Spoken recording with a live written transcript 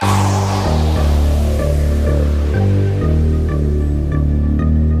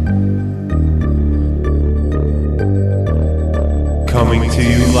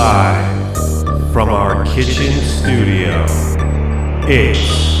live from our kitchen studio.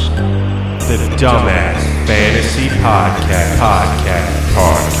 It's the Dumbass Fantasy Podcast.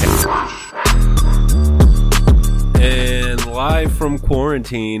 And live from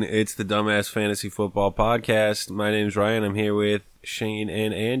quarantine, it's the Dumbass Fantasy Football Podcast. My name's Ryan. I'm here with Shane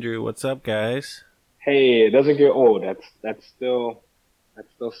and Andrew. What's up, guys? Hey, it doesn't get old. That's still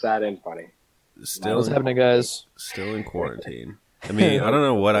sad and funny. What's happening, guys? Still in quarantine. I mean, I don't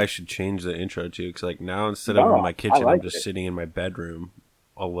know what I should change the intro to, because like now instead of in my kitchen, I'm just sitting in my bedroom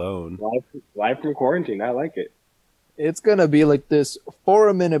alone. Live from quarantine. I like it. It's gonna be like this for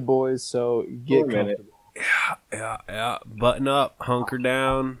a minute, boys. So get comfortable. Yeah. Button up, hunker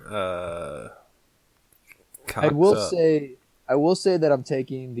down. I will say that I'm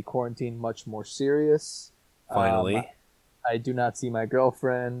taking the quarantine much more serious. Finally, I do not see my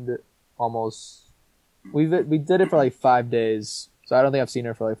girlfriend almost. We did it for like 5 days, so I don't think I've seen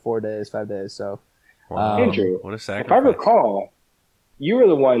her for like 5 days. So, wow. Andrew, what a sacrifice! If I recall, you were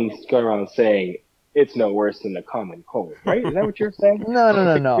the ones going around saying it's no worse than the common cold, right? Is that what you're saying?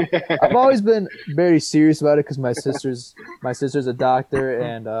 No. I've always been very serious about it because my sister's a doctor,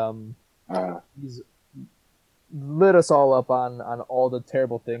 and he's lit us all up on all the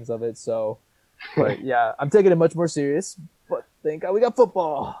terrible things of it. So, but yeah, I'm taking it much more serious. But thank God we got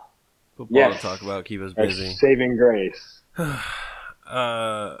football. To talk about, keep us busy. Saving grace.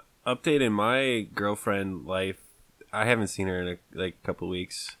 Update in my girlfriend life. I haven't seen her in a couple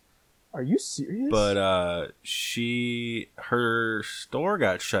weeks. Are you serious? But her store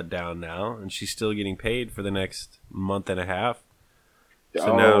got shut down now, and she's still getting paid for the next month and a half.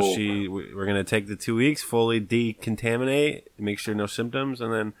 So now we're gonna take the 2 weeks, fully decontaminate, make sure no symptoms,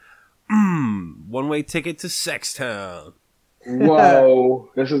 and then one-way ticket to Sextown.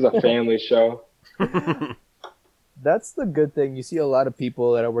 Whoa, this is a family show. That's the good thing. You see a lot of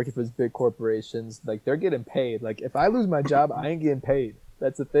people that are working for these big corporations, like they're getting paid. Like if I lose my job, I ain't getting paid.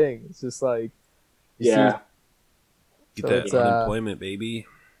 That's the thing. It's just like, get that unemployment, baby.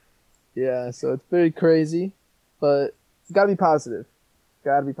 Yeah, so it's very crazy, but it's gotta be positive.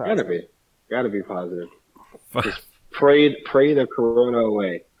 Gotta be positive. Gotta be positive. Just pray the corona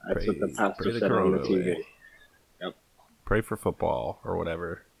away. That's what the pastor said on the TV. Yep. Pray for football or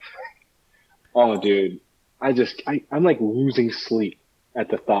whatever. Oh, dude. I'm like losing sleep at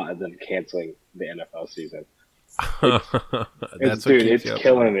the thought of them canceling the NFL season. It's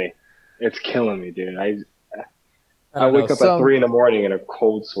killing me. It's killing me, dude. I wake up at 3 a.m. in a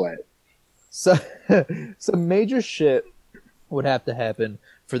cold sweat. So, some major shit would have to happen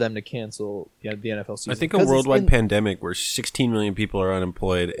for them to cancel the NFL season. I think a worldwide pandemic where 16 million people are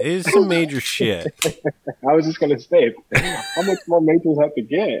unemployed is some major shit. I was just going to say, how much more majors have to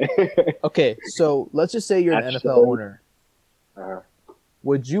get? Okay, so let's just say you're an NFL owner.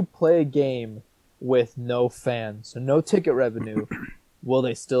 Would you play a game with no fans, so no ticket revenue? Will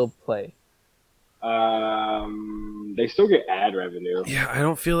they still play? They still get ad revenue. Yeah, I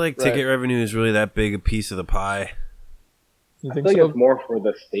don't feel like ticket revenue is really that big a piece of the pie. I think it's more for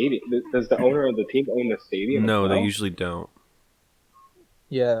the stadium. Does the owner of the team own the stadium? No, they usually don't.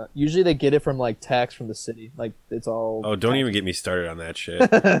 Yeah, usually they get it from like tax from the city. Like it's all. Oh, don't even get me started on that shit.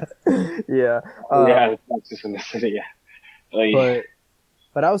 Yeah. It's just from the city. Yeah.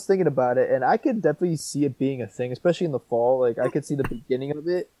 But I was thinking about it, and I could definitely see it being a thing, especially in the fall. Like I could see the beginning of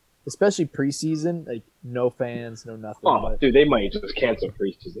it, especially preseason. Like no fans, no nothing. Oh, dude, they might just cancel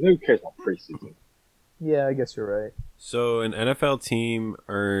preseason. Who cares about preseason? Yeah, I guess you're right. So an NFL team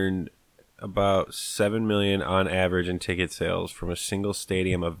earned about $7 million on average in ticket sales from a single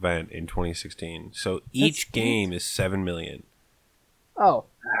stadium event in 2016. So each game is $7 million. Oh,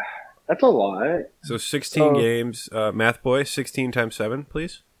 that's a lot. So 16 games. Math boy, 16 times 7,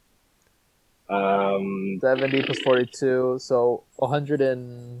 please. 70 plus 42, so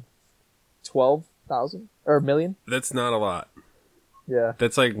 112,000 or million. That's not a lot. Yeah,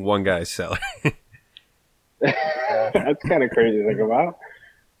 that's like one guy's salary. That's kind of crazy to think about.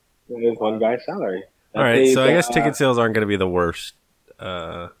 It's one guy's salary. All right, so I guess ticket sales aren't going to be the worst.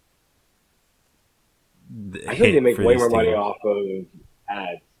 I think they make way more money off of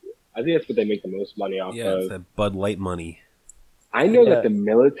ads. I think that's what they make the most money off of. Yeah, it's that Bud Light money. I know that the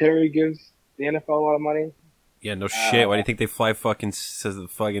military gives the NFL a lot of money. Yeah, no shit. Why do you think they fly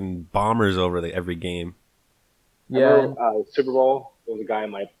fucking bombers over every game? Yeah. Super Bowl, there was a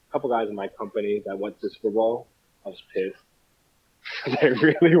couple guys in my company that went to Super Bowl. I was pissed. They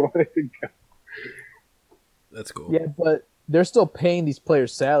really wanted to go. That's cool. Yeah, but they're still paying these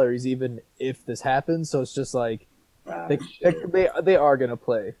players' salaries even if this happens. So it's just like they are gonna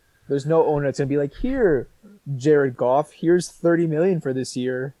play. There's no owner that's gonna be like, here, Jared Goff, here's $30 million for this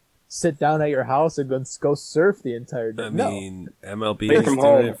year. Sit down at your house and go surf the entire day. I mean, MLB is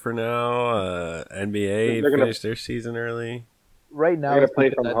doing it for now. NBA finished their season early. Right now, they're gonna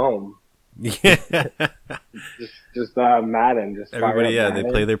play from home. Yeah, just Madden. Just everybody. Yeah, Madden.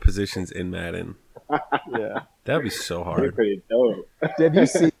 They play their positions in Madden. Yeah, that'd be so hard. They're pretty dope.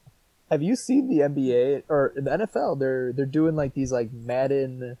 Have you seen the NBA or the NFL? They're doing like these like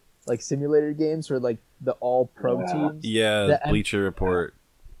Madden like simulator games for like the all pro teams. Yeah, Bleacher Report.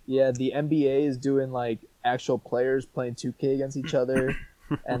 Yeah, the NBA is doing like actual players playing 2K against each other,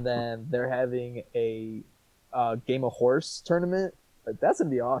 and then they're having a Game of Horse tournament. Like, that's gonna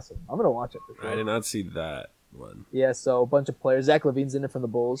be awesome. I'm gonna watch it for sure. I did not see that one. Yeah, so a bunch of players. Zach LaVine's in it from the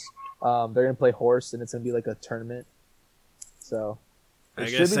Bulls. They're gonna play horse, and it's gonna be like a tournament. So I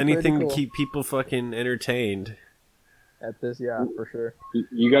guess anything to keep people fucking entertained. At this, yeah, for sure.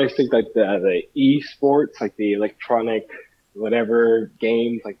 You guys think like the esports, like the electronic whatever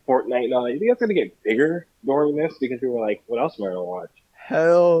games, like Fortnite and all that, you think that's gonna get bigger during this? Because people were like, what else am I gonna watch?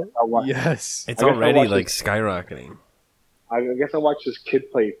 Hell yes. It's already like skyrocketing. I guess I watched this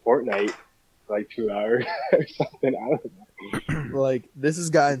kid play Fortnite for like 2 hours or something. I don't know. Like, this has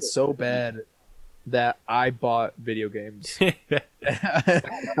gotten so bad that I bought video games. And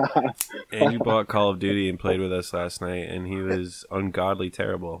you bought Call of Duty and played with us last night, and he was ungodly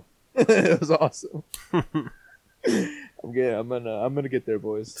terrible. It was awesome. I'm gonna get there,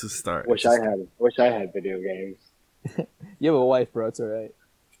 boys. To start. Wish I had video games. You have a wife, bro. It's all right.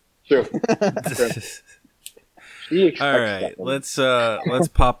 Sure. All right, let's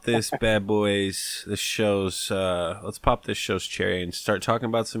pop this bad boys. Let's pop this show's cherry and start talking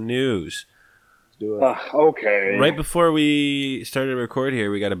about some news. Let's do it. Okay. Right before we started to record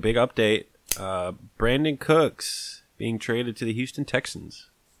here, we got a big update. Brandon Cooks being traded to the Houston Texans.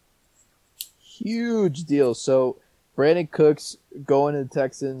 Huge deal. So Brandon Cooks going to the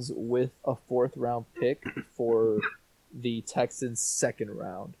Texans with a 4th round pick for the Texans' 2nd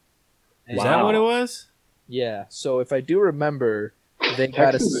round. Is that what it was? Yeah. So if I do remember, they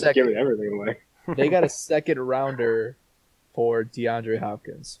got a second. Everything away. They got a 2nd rounder for DeAndre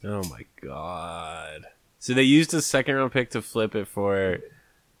Hopkins. Oh my god! So they used a 2nd round pick to flip it for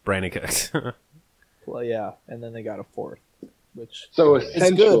Brandon Cooks. Well, yeah, and then they got a 4th, which so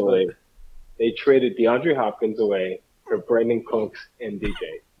essentially they traded DeAndre Hopkins away for Brandon Cooks and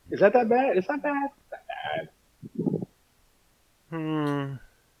DJ. Is that bad? Is that bad? Not bad.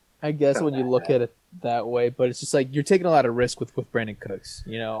 I guess when you look at it that way, but it's just like you're taking a lot of risk with Brandon Cooks.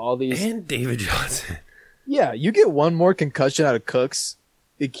 You know, all these and David Johnson. Yeah, you get one more concussion out of Cooks,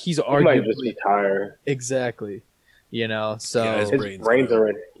 he's arguably might just retire. Exactly. You know, so his brain's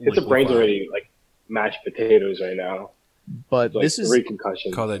already like mashed potatoes right now. But like this is 3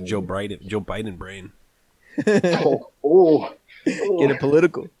 concussions. Call that Joe Biden brain. oh. Get it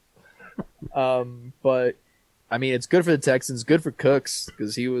political. But I mean, it's good for the Texans, good for Cooks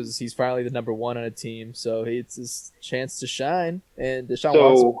because he's finally the number 1 on a team, so it's his chance to shine. And Deshaun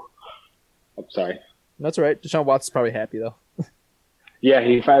Watson. I'm sorry. That's all right. Deshaun Watson's probably happy though. Yeah,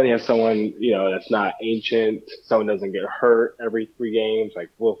 he finally has someone that's not ancient. Someone doesn't get hurt every 3 games, like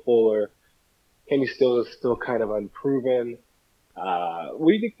Will Fuller. Kenny Still is still kind of unproven. What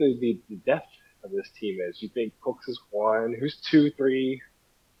do you think the depth of this team is? You think Cooks is 1? Who's 2, 3,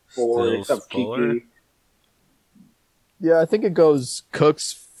 4? Except Kiki. Yeah, I think it goes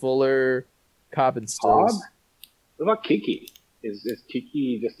Cooks, Fuller, Cobb, and Stills. Cobb? What about Kiki? Is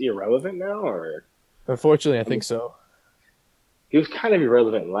Kiki just irrelevant now, or? Unfortunately, I think so. He was kind of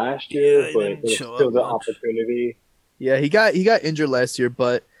irrelevant last year, but there's still the opportunity. Yeah, he got injured last year,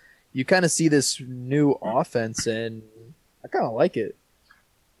 but you kind of see this new offense, and I kind of like it.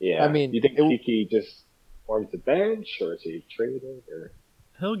 Yeah, I mean, you think Kiki just forms the bench, or is he traded? Or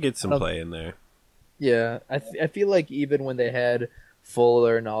he'll get some play in there. Yeah, I feel like even when they had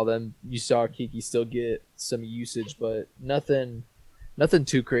Fuller and all them, you saw Kiki still get some usage, but nothing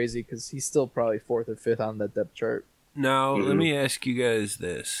too crazy because he's still probably 4th or 5th on that depth chart. Now, let me ask you guys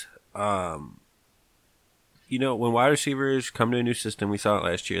this. When wide receivers come to a new system, we saw it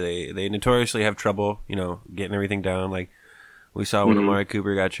last year, they notoriously have trouble, getting everything down. Like we saw when Amari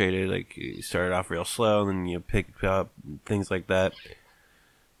Cooper got traded, like he started off real slow and then you picked up things like that.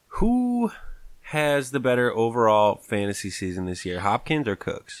 Who has the better overall fantasy season this year, Hopkins or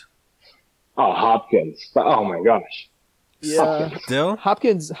Cooks? Oh, Hopkins. Oh my gosh. Yeah. Still?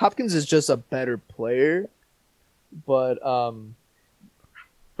 Hopkins is just a better player, but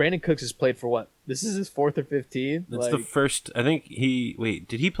Brandon Cooks has played for what? This is his 4th or 15th? That's the first. I think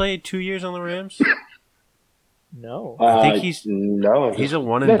did he play 2 years on the Rams? No. I think he's a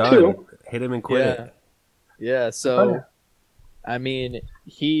one and done. Hit him and quit it. Yeah, so I mean,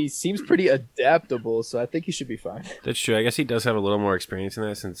 he seems pretty adaptable, so I think he should be fine. That's true. I guess he does have a little more experience in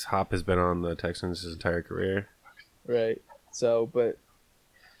that since Hop has been on the Texans his entire career. Right. So, but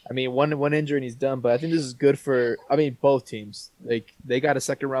I mean, one injury and he's done. But I think this is good for. I mean, both teams. Like they got a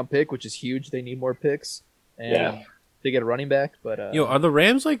second round pick, which is huge. They need more picks, and they get a running back. But are the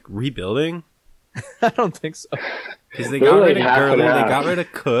Rams like rebuilding? I don't think so. Because they got rid of Gurley, they got rid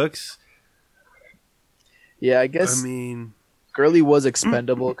of Cooks. Yeah, I guess. I mean, Gurley was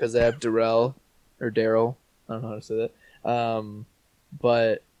expendable because they have Daryl. I don't know how to say that.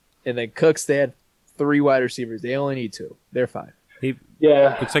 But and then Cooks, they had 3 wide receivers. They only need 2. They're fine.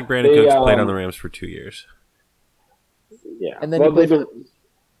 Looks like Brandon Cooks played on the Rams for 2 years. Yeah, and then he played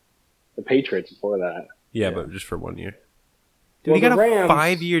the Patriots before that. Yeah, but just for 1 year. Dude, he got a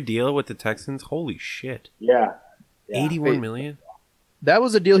 5-year deal with the Texans. Holy shit! Yeah. $81 million. That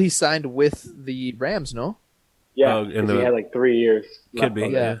was a deal he signed with the Rams, no? Yeah, and he had like 3 years. Could be,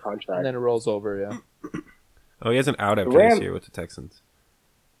 yeah. Contract. And then it rolls over, yeah. Oh, he has an out after this year with the Texans.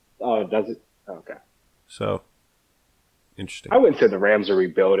 Oh, does it? Okay. So, interesting. I wouldn't say the Rams are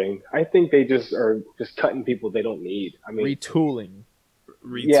rebuilding. I think they just are just cutting people they don't need. I mean, retooling.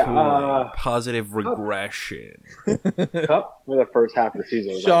 Positive regression. Kupp for the first half of the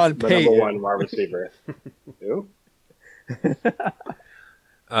season was Sean the number 1 wide receiver. Who?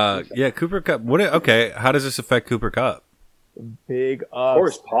 Cooper Kupp. Okay, how does this affect Cooper Kupp? Big ups. Of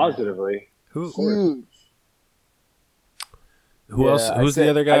course, positively. Huge. Who else? Who's the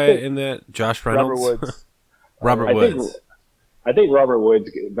other guy in that? Josh Reynolds? Robert Woods. Robert Woods. I think Robert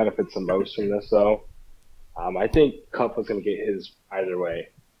Woods benefits the most from this, though. I think Kupp was going to get his either way.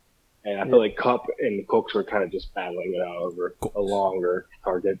 And I feel like Kupp and Cooks were kind of just battling it out over a longer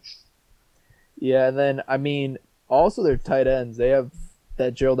targets. Yeah, and then, I mean, also their tight ends. They have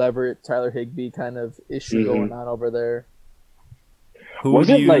that Gerald Everett, Tyler Higbee kind of issue going on over there. Who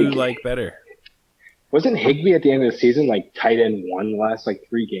do you like better? Wasn't Higbee at the end of the season like tight end 1 the last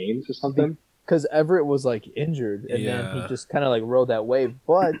 3 games or something? Because Everett was injured, and then he just kind of rode that wave.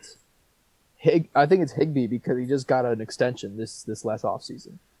 But I think it's Higbee because he just got an extension this last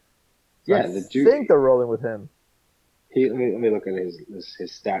offseason. So I think they're rolling with him. Let me look at his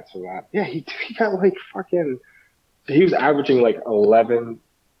stats for that. Yeah, he got fucking. He was averaging 11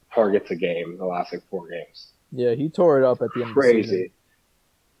 targets a game the last 4 games. Yeah, he tore it up at the end of the season. Crazy.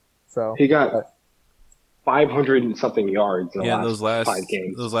 So he got 500 and something yards in the last 5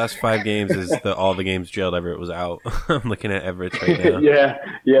 games. Those last 5 games is all the games Gerald Everett was out. I'm looking at Everett right now.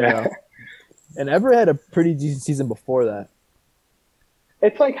 Yeah. And Everett had a pretty decent season before that.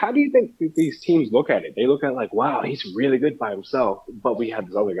 It's how do you think these teams look at it? They look at it wow, he's really good by himself, but we have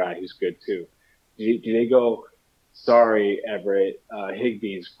this other guy who's good too. Do they go, sorry, Everett,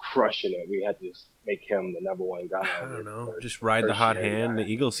 Higbee's crushing it. We had to just make him the number 1 guy. I don't know. Just ride the hot hand. The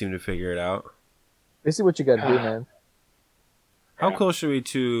Eagles seem to figure it out. They see what you got to do, man. How close are we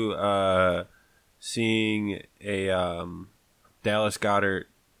to seeing a Dallas Goedert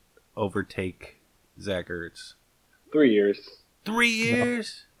overtake Zach Ertz? 3 years. 3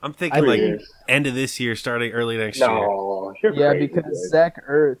 years? I'm thinking end of this year, starting early next year. No, you're crazy, because Zach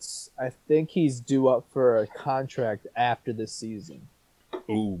Ertz, I think he's due up for a contract after this season.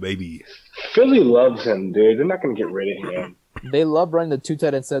 Ooh, baby. Philly loves him, dude. They're not going to get rid of him. They love running the 2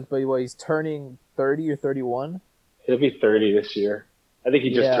 tight end sets, but he's turning 30 or 31. He'll be 30 this year. I think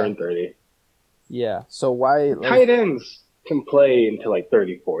he just turned 30. Yeah, so why... tight ends can play until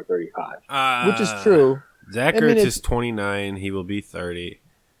 34, 35. Which is true. Zach Ertz is 29. He will be 30.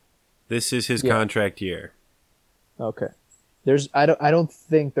 This is his contract year. Okay. I don't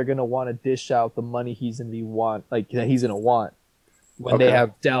think they're gonna want to dish out the money he's gonna want when they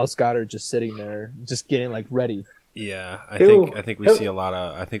have Dallas Goedert just sitting there, just getting ready. Yeah, I think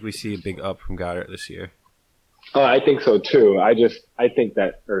we see a big up from Goddard this year. Oh, I think so too. I think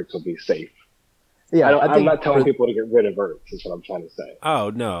that Ertz will be safe. Yeah, I'm not telling people to get rid of Ertz. Is what I'm trying to say. Oh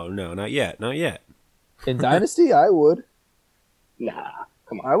no, not yet. In Dynasty, I would. Nah,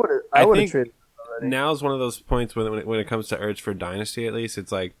 come on. I would have traded. Now's one of those points when it comes to Ertz for Dynasty, at least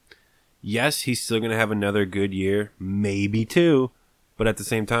it's yes, he's still going to have another good year, maybe 2, but at the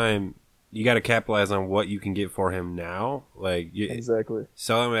same time, you got to capitalize on what you can get for him now. Exactly.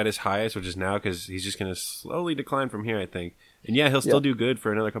 Sell him at his highest, which is now, because he's just going to slowly decline from here, I think. And yeah, he'll still do good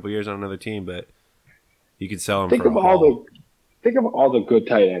for another couple years on another team, but you could sell him. Think of all the good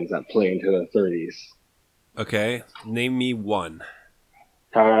tight ends that play into the 30s. Okay, name me one.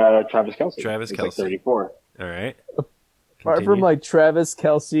 Travis Kelce. Travis Kelce. 34. All right. Apart from Travis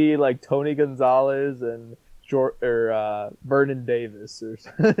Kelce, Tony Gonzalez and Vernon Davis.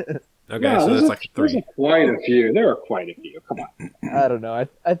 Okay, no, so that's like 3. There's quite a few. There are quite a few. Come on. I don't know.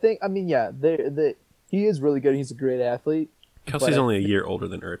 I think. I mean, yeah. He is really good. He's a great athlete. Kelsey's only a year older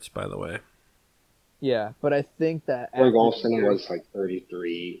than Ertz, by the way. Yeah, but I think that Greg Olsen was like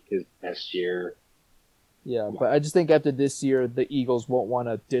 33 his best year. Yeah, but I just think after this year, the Eagles won't want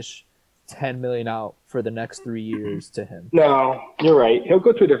to dish $10 million out for the next 3 years to him. No, you're right. He'll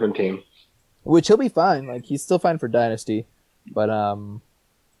go to a different team, which he'll be fine. Like he's still fine for dynasty, but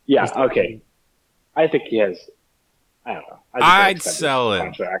yeah, okay. I think he has. I don't know. I'd sell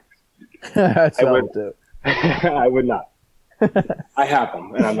it. I'd sell it too. I would not. I have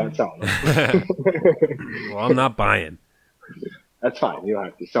them, and I'm not selling them. Well, I'm not buying. That's fine. You don't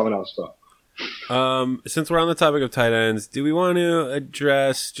have to. Someone else will. Since we're on the topic of tight ends, do we want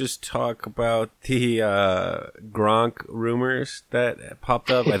to talk about the Gronk rumors that popped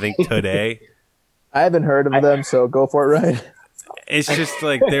up, I think, today? I haven't heard of them, so go for it, Ryan. It's just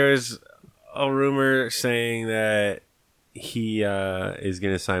like there's a rumor saying that he is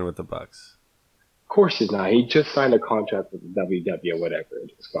going to sign with the Bucs. Of course he's not. He just signed a contract with WW whatever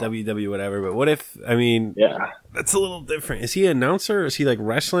it is called. WW whatever. But what if, yeah, that's a little different. Is he an announcer? Or is he like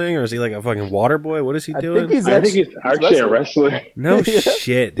wrestling? Or is he like a fucking water boy? What is he doing? I think he's actually a wrestler. No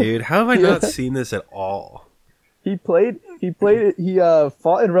shit, dude. How have I not seen this at all? He fought in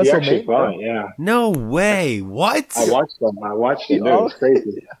WrestleMania. He actually fought, yeah. No way. What? I watched it. It was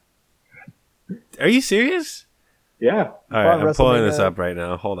crazy. Are you serious? Yeah. All right, I'm pulling this up right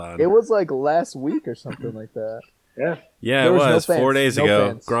now. Hold on. It was like last week or something like that. Yeah. Yeah, it was. 4 days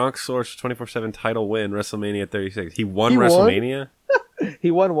ago. Gronk sourced 24/7 title win, WrestleMania 36. He won WrestleMania?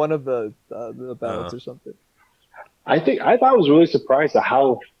 He won one of the belts or something. I thought I was really surprised at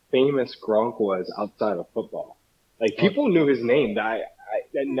how famous Gronk was outside of football. Like, people knew his name. I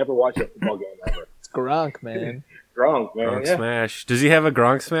never watched a football game ever. It's Gronk, man. Gronk, man. Gronk smash. Does he have a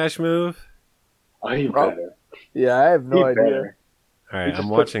Gronk smash move? Oh, he better. Yeah, I have no idea. Better. All right, I'm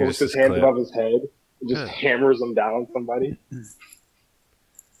watching this his hands above his head and just hammers them down on somebody.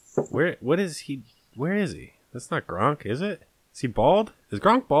 Where is he? That's not Gronk, is it? Is he bald? Is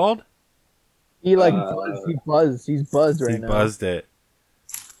Gronk bald? He buzzed. He's buzzed right now. He buzzed it.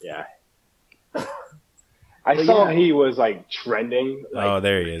 Yeah. I saw he was like trending. Like,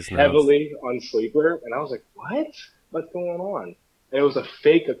 there he is. Heavily on Sleeper, and I was like, "What? What's going on?" And it was a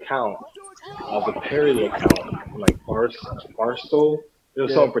fake account, a parody account, like Barstool. It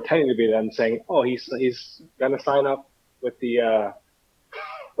was someone pretending to be them, saying, "Oh, he's gonna sign up with the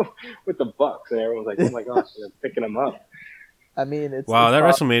with the Bucs," and everyone's like, "Oh my gosh, they're picking him up." I mean, it's that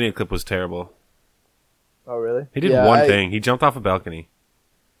WrestleMania clip was terrible. Oh, really? He did one thing. He jumped off a balcony.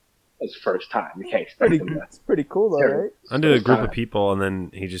 His first time. You can't expect him to. It's pretty cool, though, right? Under a group of people, and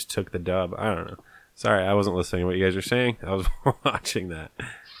then he just took the dub. I don't know. Sorry, I wasn't listening to what you guys were saying. I was watching that.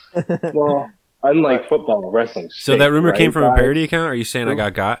 Well, unlike football, wrestling. So that rumor came from a parody account? Or are you saying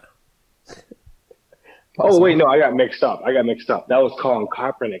I got? Oh, wait, no, I got mixed up. That was Colin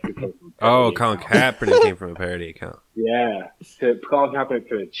Kaepernick. Colin Kaepernick came from a parody account. Yeah. Colin Kaepernick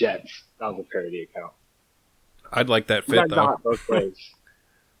to the Jets. That was a parody account. I'd like that fit, though. Not both ways.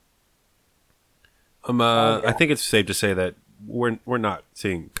 I think it's safe to say that we're not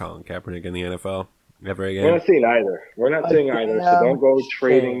seeing Colin Kaepernick in the NFL ever again. We're not seeing either. So don't go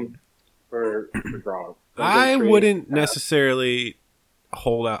trading for Gronk. I wouldn't necessarily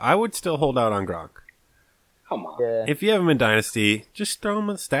hold out. I would still hold out on Gronk. Come on. Yeah. If you have him in Dynasty, just throw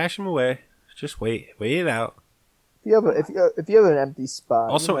him, stash him away. Just wait it out. If you have an empty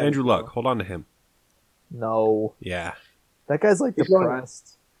spot. Also, Andrew Luck, hold on to him. No. Yeah. That guy's like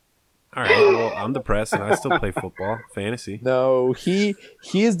depressed. All right, well, I'm depressed and I still play football, fantasy. No, he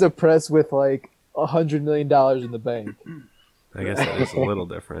is depressed with like $100 million in the bank. I guess that is a little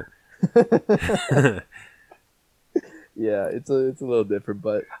different. Yeah, it's a little different,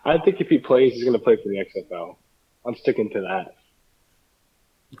 but I think if he plays, he's going to play for the XFL. I'm sticking to that.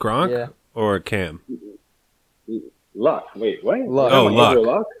 Gronk or Cam? Luck. Wait, what? Luck. Oh,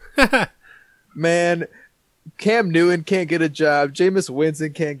 Luck. Man, Cam Newton can't get a job. Jameis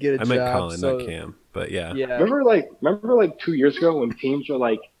Winston can't get a job. I meant Colin, not Cam, but yeah. Remember like 2 years ago when teams were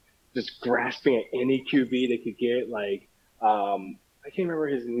like just grasping at any QB they could get? Like, I can't remember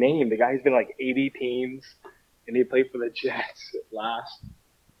his name. The guy's been like 80 teams, and he played for the Jets last.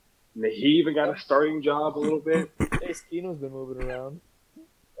 And he even got a starting job a little bit. Case Keenum's been moving around.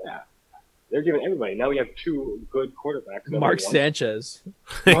 Yeah. They're giving everybody. Now we have two good quarterbacks. Mark Sanchez.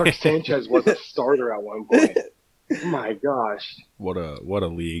 Mark Sanchez was a starter at one point. Oh my gosh. What a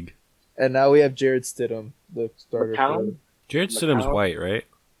league. And now we have Jared Stidham, the starter. Jared Stidham's white, right?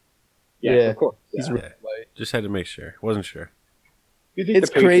 Yeah, of course. He's white. Just had to make sure. Wasn't sure. You think it's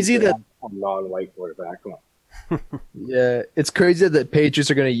crazy that a non-white quarterback? Come on. Yeah, it's crazy that the Patriots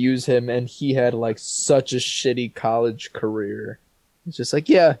are going to use him, and he had like such a shitty college career. It's just like,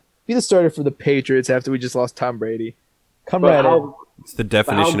 yeah, be the starter for the Patriots after we just lost Tom Brady. Come right in. It's the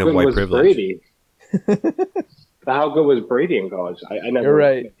definition of white privilege. How good was Brady in college? I never. You're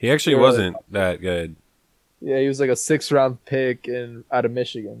right. He actually wasn't that good. Yeah, he was like a 6th-round pick out of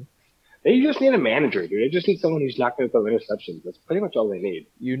Michigan. They just need a manager, dude. They just need someone who's not going to throw interceptions. That's pretty much all they need.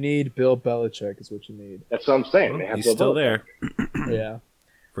 You need Bill Belichick is what you need. That's what I'm saying. They have He's Bill still Belichick. there. Yeah.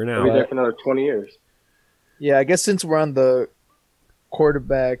 For now. He'll be there for another 20 years. Yeah, I guess since we're on the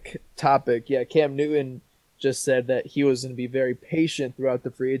quarterback topic, yeah, Cam Newton just said that he was going to be very patient throughout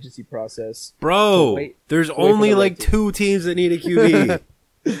the free agency process. Bro, there's only like 2 teams that need a QB.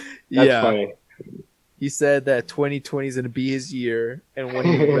 That's funny. He said that 2020 is going to be his year, and when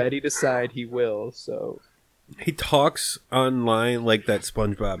he's ready to sign, he will. So he talks online like that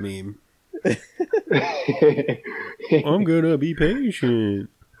SpongeBob meme. I'm gonna be patient.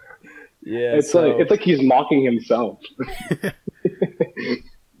 Yeah, it's like he's mocking himself.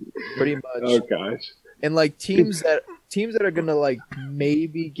 Pretty much. Oh gosh. And like teams that are gonna like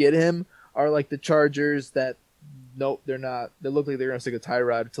maybe get him are like the Chargers that nope, they're not. They look like they're gonna stick a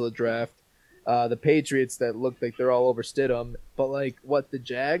Tyrod until the draft. The Patriots that look like they're all over Stidham, but like the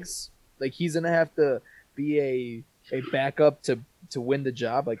Jags, like he's gonna have to be a backup to win the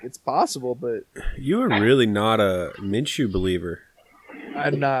job. Like it's possible, but you are really not a Minshew believer.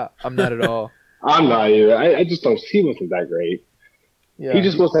 I'm not at all. I'm not either. I just don't see him as that great. Yeah. He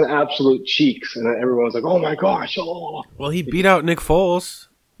just was an absolute cheeks, and everyone was like, "Oh my gosh!" Oh. Well, he beat out Nick Foles.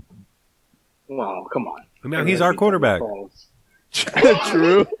 Wow, come on! Now he's our quarterback.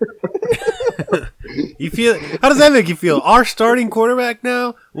 True. You feel? How does that make you feel? Our starting quarterback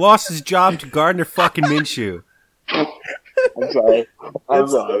now lost his job to Gardner fucking Minshew. I'm sorry.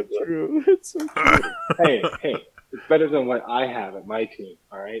 It's so true. It's so true. Hey, it's better than what I have at my team.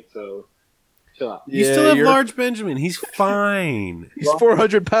 All right, so chill out. You still have Large Benjamin. He's fine. He's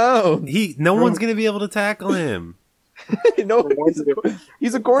 400 pounds. No one's gonna be able to tackle him. No,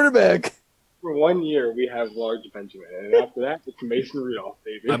 he's a quarterback. For 1 year, we have Large Benjamin, and after that, it's Mason Rudolph,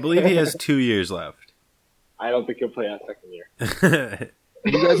 baby. I believe he has 2 years left. I don't think he'll play that second year.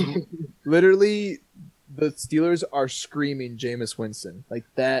 You guys, literally, the Steelers are screaming Jameis Winston like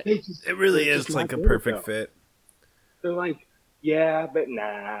that. It really is like a perfect fit. They're like, yeah, but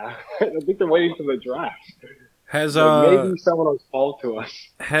nah. I think they're waiting for the draft. Has maybe someone will fall to us.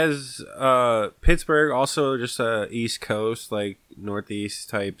 Has Pittsburgh also just a East Coast, like Northeast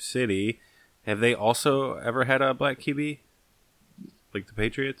type city? Have they also ever had a black QB? Like the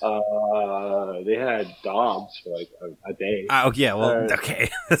Patriots? They had Dobbs for like a day. Oh, yeah, well,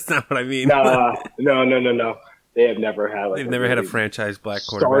 okay. That's not what I mean. No. They have never had like... They've never had a franchise black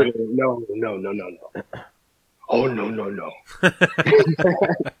quarterback? No. Oh, no.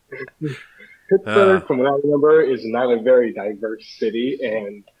 Pittsburgh, from what I remember, is not a very diverse city,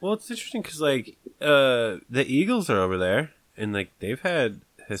 and... Well, it's interesting because, like, the Eagles are over there, and, like, they've had...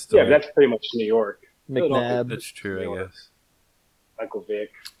 Yeah, that's pretty much New York. McNabb. That's true, I guess. Michael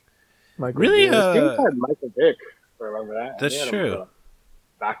Vick. Really? Had Michael Vick. I remember that. That's true.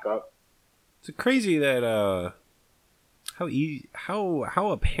 Back up. It's crazy that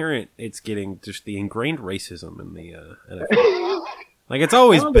how apparent it's getting just the ingrained racism in the NFL. Like it's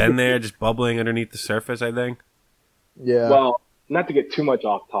always been there, just bubbling underneath the surface. I think. Yeah. Well, not to get too much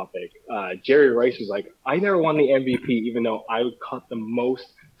off topic, Jerry Rice was like, "I never won the MVP, even though I would caught the most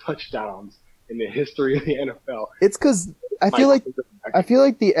touchdowns in the history of the NFL." It's because I feel like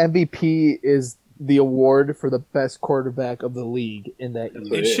the MVP is the award for the best quarterback of the league in that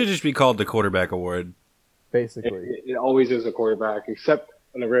year. It should just be called the quarterback award. Basically, it always is a quarterback, except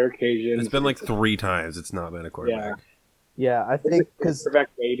on a rare occasion. It's been like 3 times. It's not been a quarterback. Yeah, I think because quarterback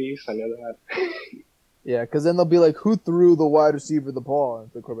 80s. I know that. Yeah, because then they'll be like, "Who threw the wide receiver the ball?"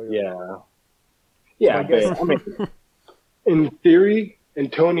 The quarterback. Yeah. But, I mean, in theory,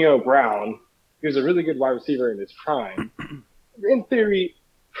 Antonio Brown, he was a really good wide receiver in his prime. In theory,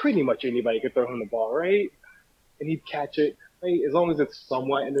 pretty much anybody could throw him the ball, right? And he'd catch it, right? As long as it's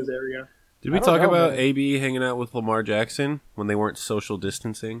somewhat in his area. Did we talk about AB hanging out with Lamar Jackson when they weren't social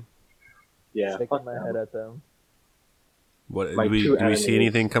distancing? Yeah. Shaking my head at them. What do we see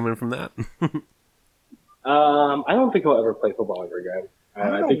anything coming from that? I don't think he'll ever play football ever again.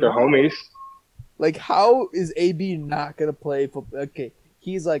 I think they're homies. Like, how is AB not gonna play football? Okay,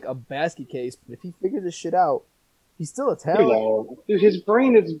 he's like a basket case, but if he figures this shit out, he's still a talent. Dude, his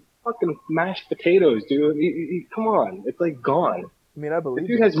brain is fucking mashed potatoes, dude. Come on, it's like gone. I mean, I believe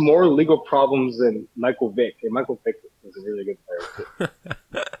the dude has more legal problems than Michael Vick, and Michael Vick is a really good player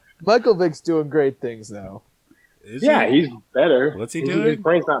too. Michael Vick's doing great things now. Is he's better. What's he doing? His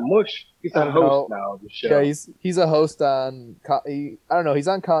brain's not mush. He's a host now of the show. Yeah, he's a host on. I don't know. He's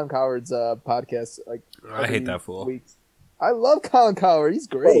on Colin Cowherd's podcast. Like, I hate that fool. Weeks. I love Colin Cowherd. He's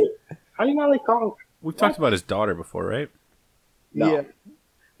great. Wait, how do you not like Colin? We've talked about his daughter before, right? No.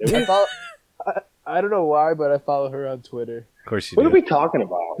 Yeah. I don't know why, but I follow her on Twitter. Of course you do. What are we talking talking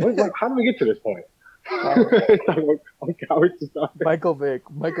about? How did we get to this point? Michael Vick.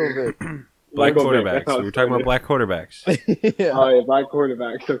 Black quarterbacks. We were talking about black quarterbacks. Yeah. Oh, yeah, black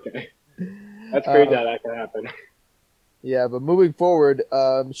quarterbacks. Okay. That's great that can happen. Yeah, but moving forward,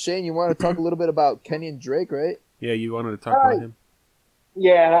 Shane, you want to talk a little bit about Kenyon Drake, right? Yeah, you wanted to talk about him?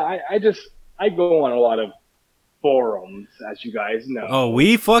 Yeah, I go on a lot of forums, as you guys know. Oh,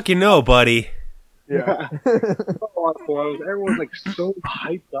 we fucking know, buddy. Yeah. A lot of forums. Everyone's like so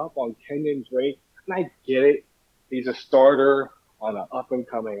hyped up on Kenyon Drake, and I get it. He's a starter on an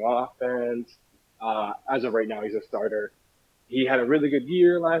up-and-coming offense. As of right now, he's a starter. He had a really good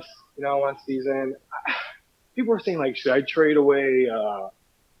year last season. People are saying, like, should I trade away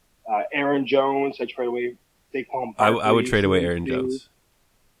Aaron Jones? Should I trade away Saquon Barkley? I would trade away Aaron Jones.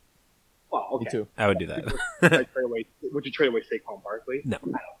 Well, okay. Me too. I would do that. Would you trade away Saquon Barkley? No.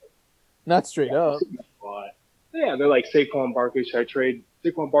 Not straight up. But, yeah, they're like, Saquon Barkley, should I trade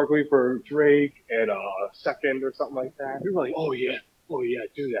Saquon Barkley for Drake and a second or something like that? People are like, oh yeah,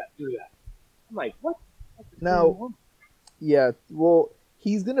 do that. I'm like, what? Now, yeah, well,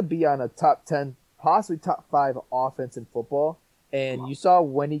 he's going to be on a top 10, possibly top 5 offense in football. And you saw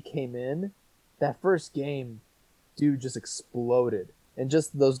when he came in, that first game, dude just exploded. And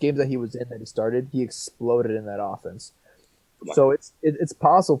just those games that he was in that he started, he exploded in that offense. So it's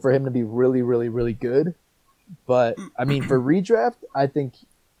possible for him to be really, really, really good. But, I mean, for redraft, I think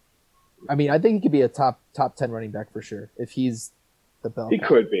he could be a top 10 running back for sure if he's the bell. He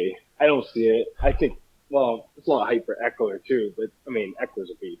could be. I don't see it. I think, well, it's a lot of hype for Eckler too, but, I mean, Eckler's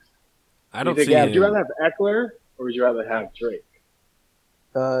a beast. I don't see it. Would you rather have Eckler or would you rather have Drake?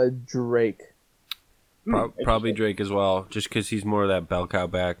 Drake. Probably Drake as well, just because he's more of that bell cow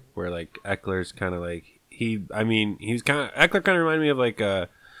back, where, like, Eckler's kind of like, Eckler kind of reminded me of, like,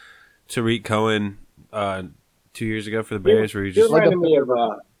 Tariq Cohen 2 years ago for the Bears, where he just reminded me of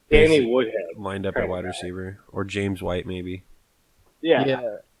Danny Woodhead lined up at wide receiver, or James White maybe.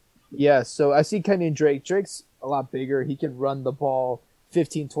 Yeah. So I see Kenyon Drake. Drake's a lot bigger. He can run the ball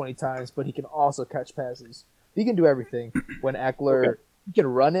 15, 20 times, but he can also catch passes. He can do everything. When Eckler, he can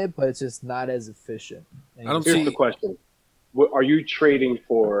run it, but it's just not as efficient. Here's the question: are you trading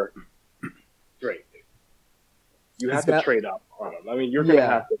for Drake? You have to trade up on him. I mean, you're gonna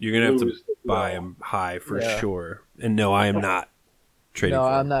have to buy him high for sure. And no, I am not trading. No,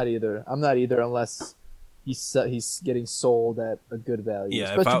 for I'm not either. I'm not either unless he's getting sold at a good value.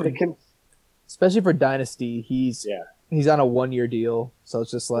 Yeah, especially for Dynasty, he's on a 1-year deal, so it's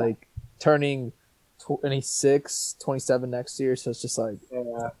just like turning 26, 27 next year. So it's just like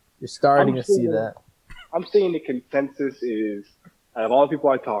you're starting to see that. I'm saying the consensus is, out of all the people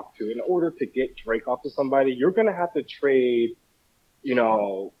I talk to, in order to get Drake off to somebody, you're going to have to trade,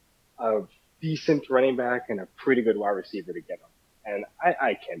 a decent running back and a pretty good wide receiver to get him. And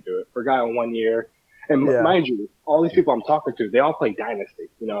I can't do it. For a guy on 1 year, and mind you, all these people I'm talking to, they all play Dynasty.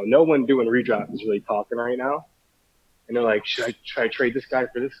 No one doing redraft is really talking right now. And they're like, should I trade this guy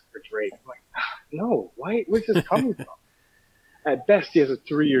for Drake? I'm like, no, why? Where's this coming from? At best, he has a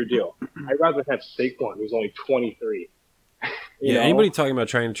 3-year deal. I'd rather have Saquon, who's only 23. Anybody talking about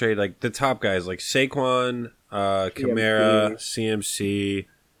trying to trade, like, the top guys, like Saquon, Kamara, CMC,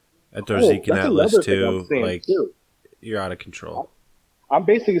 I throw Zeke in that list too. Like, you're out of control. I'm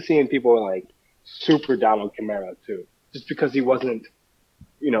basically seeing people, like, super down on Kamara too, just because he wasn't,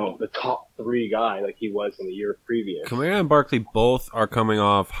 the top 3 guy like he was in the year previous. Kamara and Barkley both are coming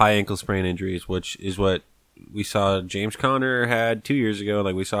off high ankle sprain injuries, which is what we saw James Conner had 2 years ago.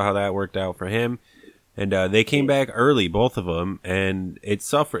 Like, we saw how that worked out for him. And they came back early, both of them, and it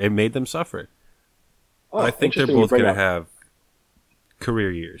made them suffer. I think they're both going to have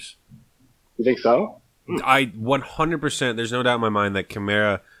career years. You think so? I 100%, there's no doubt in my mind that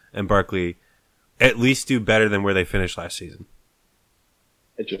Kamara and Barkley at least do better than where they finished last season.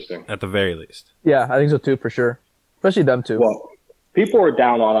 Interesting. At the very least. Yeah, I think so too, for sure. Especially them too. Well, people are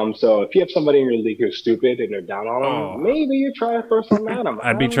down on them, so if you have somebody in your league who's stupid and they're down on them, maybe you try to throw something at them.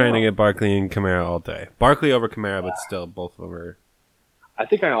 I'd be trying to get Barkley and Kamara all day. Barkley over Kamara, but still, both of them are... I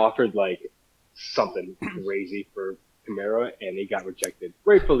think I offered, like, something crazy for Kamara, and he got rejected.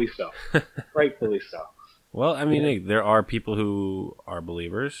 Rightfully so. Well, I mean, hey, there are people who are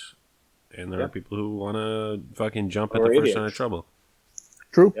believers, and there are people who want to fucking jump at the first sign of trouble.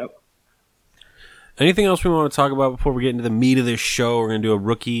 True. Yep. Anything else we want to talk about before we get into the meat of this show? We're going to do a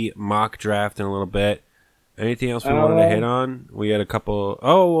rookie mock draft in a little bit. Anything else we wanted to hit on? We had a couple...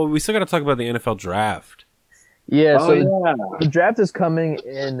 Oh, well, we still got to talk about the NFL draft. Yeah, the draft is coming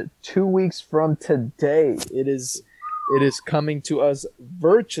in 2 weeks from today. It is coming to us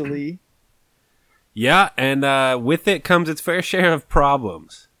virtually. Yeah, and with it comes its fair share of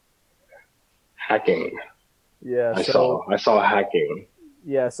problems. Hacking. Yeah, I saw hacking.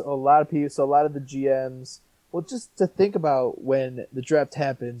 Yeah, so a lot of people, so a lot of the GMs. Well, just to think about when the draft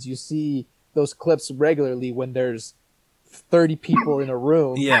happens, you see those clips regularly when there's 30 people in a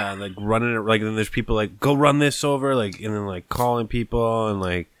room. Yeah, like running it, like then there's people like go run this over, like and then like calling people and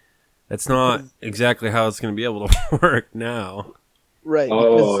like that's not exactly how it's going to be able to work now. Right.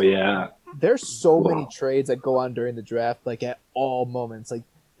 Oh yeah. There's so many trades that go on during the draft, like at all moments. Like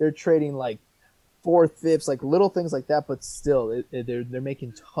they're trading like 4/5, like little things like that, but still, they're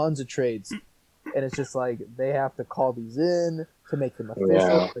making tons of trades, and it's just like they have to call these in to make them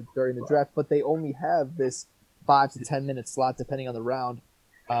official like during the draft. But they only have this 5 to 10 minute slot, depending on the round,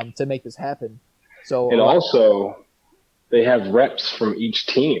 to make this happen. So and also, they have reps from each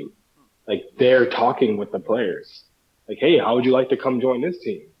team, like they're talking with the players. Like, hey, how would you like to come join this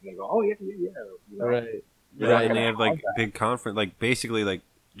team? And they go, oh, yeah. You know, right. Right, and they have, like, big conference, like, basically, like,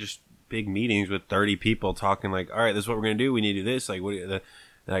 just big meetings with 30 people talking, like, all right, this is what we're going to do. We need to do this. Like,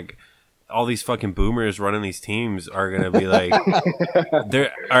 like, all these fucking boomers running these teams are going to be like,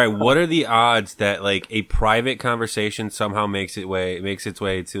 all right, what are the odds that, like, a private conversation somehow makes its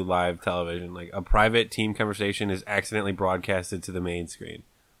way to live television? Like, a private team conversation is accidentally broadcasted to the main screen.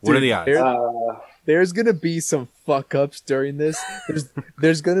 What are the odds? There's gonna be some fuck ups during this.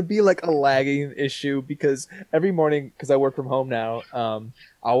 There's gonna be like a lagging issue because every morning, because I work from home now,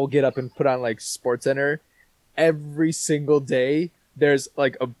 I will get up and put on like SportsCenter. Every single day, there's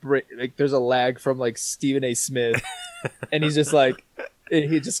like there's a lag from like Stephen A. Smith, and he's just like,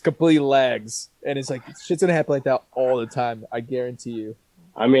 he just completely lags, and it's like shit's gonna happen like that all the time. I guarantee you.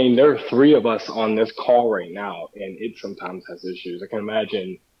 I mean, there are 3 of us on this call right now, and it sometimes has issues. I can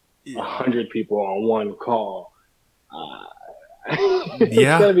imagine 100 people on one call. Yeah,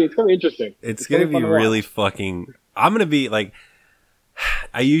 it's gonna be interesting. It's gonna be really fucking. I'm gonna be like,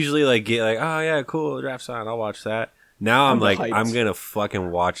 I usually like get like, oh yeah, cool, draft sign, I'll watch that. Now I'm like, hyped. I'm gonna fucking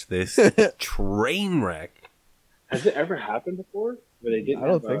watch this train wreck. Has it ever happened before? Where they didn't? I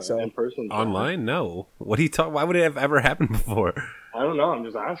don't think so. In person online, no. What are you talking? Why would it have ever happened before? I don't know. I'm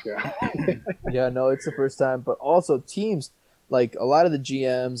just asking. Yeah, no, it's the first time. But also teams. Like a lot of the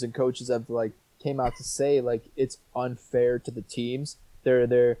GMs and coaches have like came out to say like it's unfair to the teams.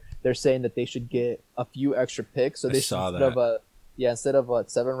 They're saying that they should get a few extra picks. So they should instead of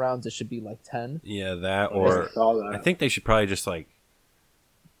 7 rounds, it should be like 10. Yeah, that or I think they should probably just like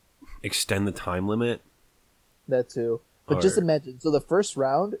extend the time limit. That too. But just imagine. So the first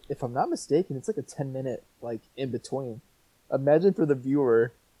round, if I'm not mistaken, it's like a 10-minute like in between. Imagine for the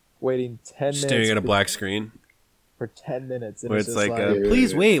viewer waiting 10 minutes staring at a black screen. For 10 minutes. Where it's like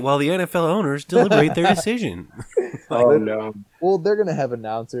please wait while the NFL owners deliberate their decision. Oh, no. Well, they're going to have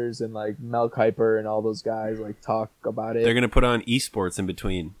announcers and, like, Mel Kiper and all those guys, like, talk about it. They're going to put on esports in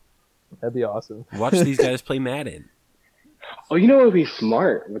between. That'd be awesome. Watch these guys play Madden. Oh, you know what would be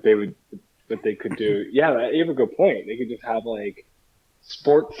smart? What they could do? Yeah, you have a good point. They could just have, like,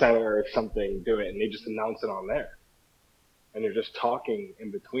 SportsCenter or something do it, and they just announce it on there. And they're just talking in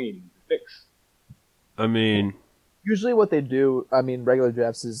between the picks. I mean... Usually what they do, I mean, regular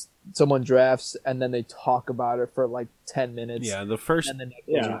drafts is someone drafts and then they talk about it for like 10 minutes. Yeah, the first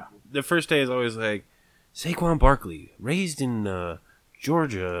day is always like, Saquon Barkley, raised in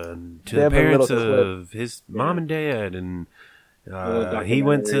Georgia to the parents of his mom and dad, and he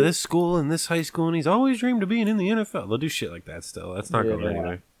went to this school and this high school, and he's always dreamed of being in the NFL. They'll do shit like that still. That's not going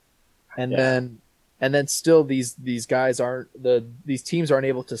anywhere. And then still these guys these teams aren't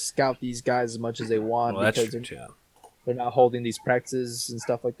able to scout these guys as much as they want because they're not holding these practices and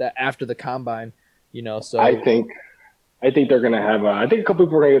stuff like that after the combine, you know. So I think they're gonna have. I think a couple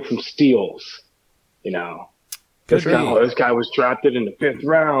people are gonna get some steals, you know. This guy was drafted in the 5th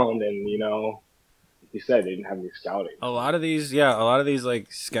round, and you know, like you said, they didn't have any scouting. A lot of these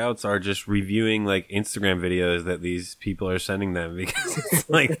like scouts are just reviewing like Instagram videos that these people are sending them because it's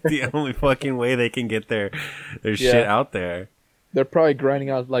like the only fucking way they can get their shit out there. They're probably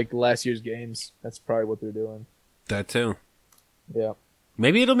grinding out like last year's games. That's probably what they're doing. That too. Yeah.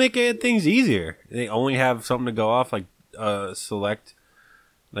 Maybe it'll make things easier. They only have something to go off, like select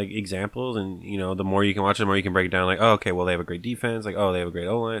like examples, and the more you can watch, the more you can break it down. Like, oh, okay, well they have a great defense. Like, oh, they have a great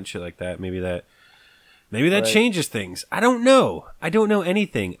O-line, shit like that. Maybe that right. changes things. I don't know. I don't know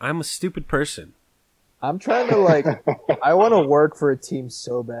anything. I'm a stupid person. I'm trying to I want to work for a team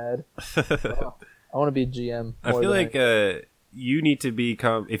so bad. I want to be GM. I feel like you need to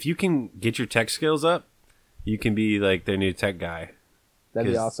become, if you can get your tech skills up, you can be like their new tech guy.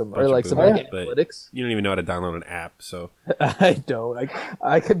 That'd be awesome. Or like some analytics. You don't even know how to download an app, so. I don't.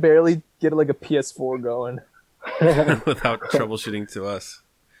 I could barely get like a PS4 going without troubleshooting to us.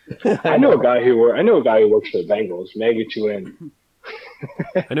 I know a guy who works for the Bengals. May I get you in?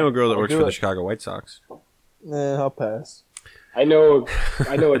 I know a girl that works for the Chicago White Sox. I'll pass. I know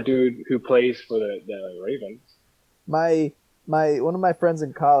a dude who plays for the Ravens. One of my friends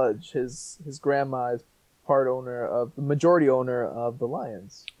in college, his grandma is the majority owner of the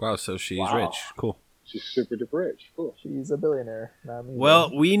Lions. Wow, so she's rich. Cool. She's super duper rich. Cool. She's a billionaire.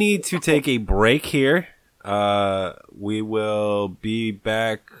 Well, we need to take a break here. We will be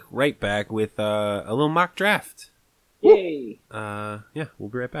right back with a little mock draft. Yay! Yeah, we'll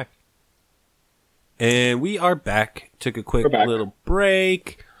be right back. And we are back. Took a quick little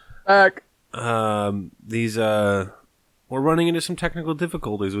break. Back. We're running into some technical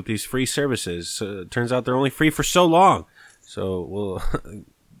difficulties with these free services. It turns out they're only free for so long. So we'll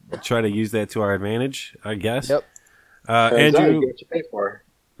try to use that to our advantage, I guess. Yep. Andrew, you get what you pay for.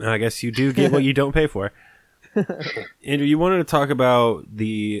 I guess you do get what you don't pay for. Andrew, you wanted to talk about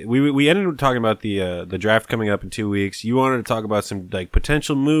we ended up talking about the draft coming up in 2 weeks. You wanted to talk about some like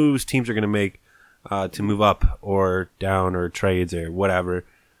potential moves teams are going to make to move up or down or trades or whatever.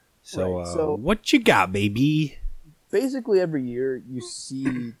 So what you got, baby? Basically, every year you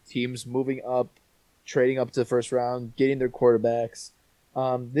see teams moving up, trading up to the first round, getting their quarterbacks.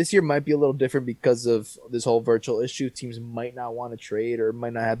 This year might be a little different because of this whole virtual issue. Teams might not want to trade or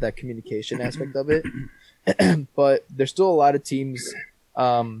might not have that communication aspect of it. But there's still a lot of teams,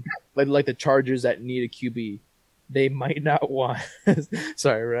 like the Chargers that need a QB. They might not want.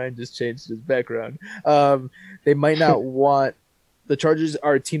 Sorry, Ryan just changed his background. They might not want. The Chargers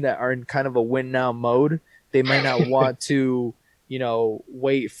are a team that are in kind of a win now mode. They might not want to,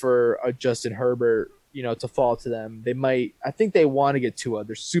 wait for a Justin Herbert, to fall to them. I think they want to get Tua.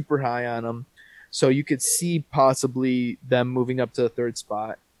 They're super high on them. So you could see possibly them moving up to the third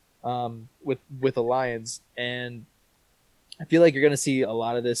spot with the Lions. And I feel like you're going to see a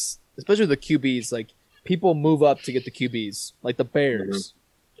lot of this, especially with the QBs. Like, people move up to get the QBs, like the Bears.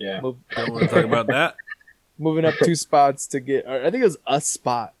 Yeah. Don't want to talk about that. Moving up 2 spots to get, or I think it was a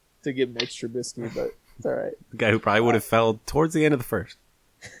spot to get Mitch Trubisky, but it's all right. The guy who probably would have fell towards the end of the first.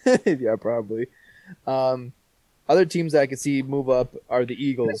 Yeah, probably. Other teams that I could see move up are the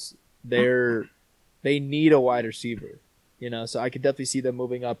Eagles. They need a wide receiver, so I could definitely see them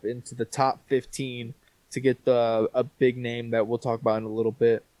moving up into the top 15 to get a big name that we'll talk about in a little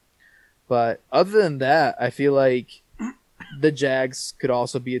bit. But other than that, I feel like the Jags could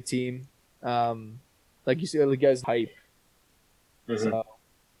also be a team. Like you see, the guys hype. Mm-hmm. So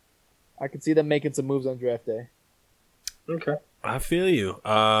I could see them making some moves on draft day. Okay. I feel you.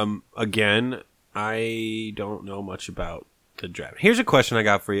 Again, I don't know much about the draft. Here's a question I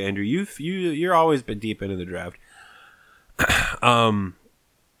got for you, Andrew. You're always been deep into the draft.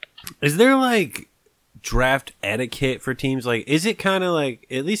 Is there like draft etiquette for teams? Like, is it kind of like,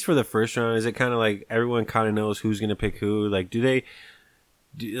 at least for the first round, is it kind of like everyone kind of knows who's going to pick who? Like,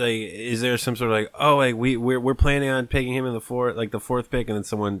 is there some sort of like, oh, like we're planning on picking him in the fourth pick, and then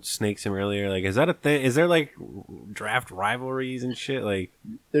someone snakes him earlier? Like, is that a thing? Is there like draft rivalries and shit? Like,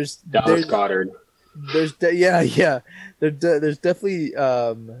 there's Goddard. There's definitely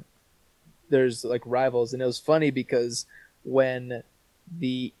there's like rivals, and it was funny because when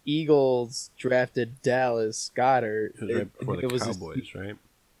the Eagles drafted Dallas Goddard, it was right before the Cowboys, right?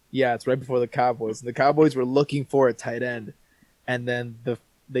 Yeah, it's right before the Cowboys, and the Cowboys were looking for a tight end. And then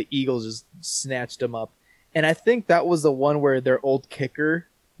the Eagles just snatched him up. And I think that was the one where their old kicker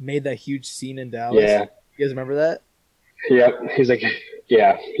made that huge scene in Dallas. Yeah. You guys remember that? Yep. He's like,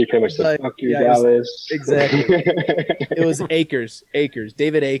 yeah, he pretty much said, fuck you, Dallas. Exactly. It was Akers,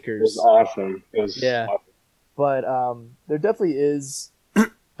 David Akers. It was awesome. Awesome. But there definitely is,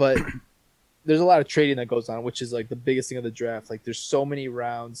 but there's a lot of trading that goes on, which is like the biggest thing of the draft. Like, there's so many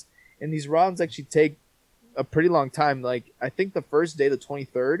rounds, and these rounds actually take a pretty long time. Like, I think the first day, the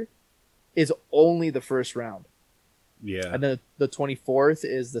 23rd, is only the first round. Yeah. And then the 24th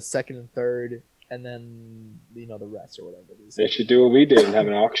is the second and third, and then, the rest or whatever it is. They should do what we did and have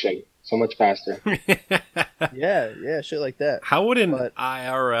an auction. So much faster. yeah, shit like that. How would an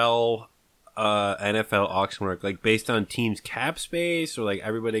IRL NFL auction work? Like based on teams' cap space, or like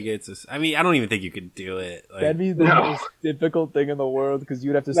everybody gets this? I mean, I don't even think you could do it. Like, that'd be the most difficult thing in the world because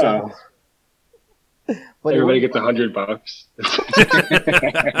you'd have to send. But everybody gets $100.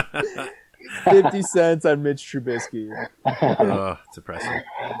 50 cents on Mitch Trubisky. Oh, it's depressing.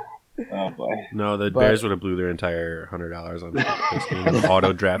 Oh boy! No, the Bears would have blew their entire $100 on Trubisky and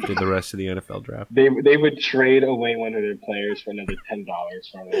auto drafted the rest of the NFL draft. They would trade away one of their players for another $10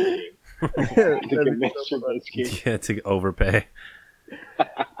 from their team. Yeah, to overpay.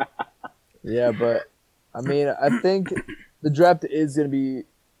 Yeah, but I mean, I think the draft is going to be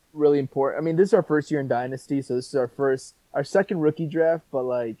really important. I mean, this is our first year in Dynasty, so this is our second rookie draft, but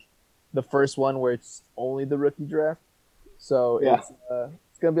like the first one where it's only the rookie draft. So it's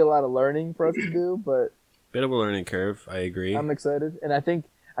going to be a lot of learning for us to do, but bit of a learning curve. I agree. I'm excited, and I think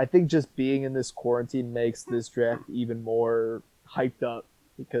just being in this quarantine makes this draft even more hyped up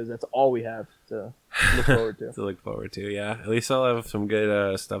because that's all we have to look forward to. Yeah. At least I'll have some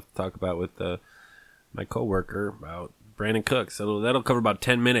good stuff to talk about with my coworker about Brandon Cooks. That'll cover about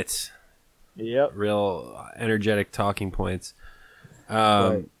 10 minutes. Yep. Real energetic talking points.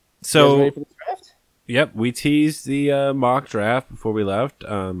 Right. So, you guys ready for the draft? Yep, we teased the mock draft before we left,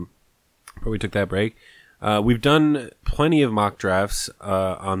 before we took that break. We've done plenty of mock drafts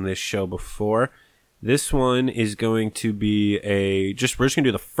on this show before. This one is going to be we're just going to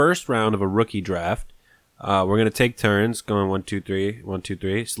do the first round of a rookie draft. We're going to take turns going 1, 2, 3, 1, 2,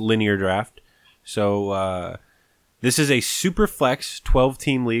 3. It's a linear draft. So this is a super flex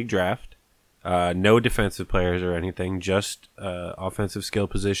 12-team league draft. No defensive players or anything, just offensive skill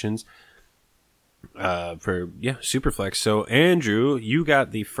positions. For super flex. So Andrew, you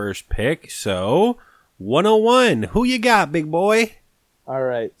got the first pick. So 101, who you got, big boy? All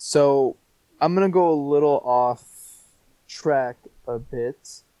right, so I'm gonna go a little off track a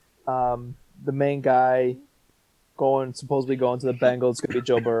bit. The main guy supposedly going to the Bengals is gonna be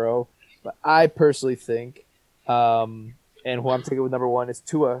Joe Burrow, but I personally think, and who I'm taking with number 1 is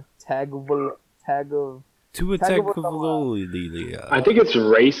Tua Tagovailoa. I think it's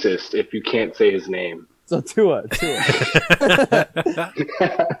racist if you can't say his name. So Tua.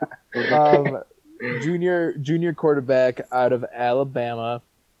 Junior quarterback out of Alabama.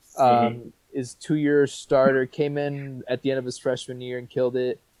 Is 2-year starter. Came in at the end of his freshman year and killed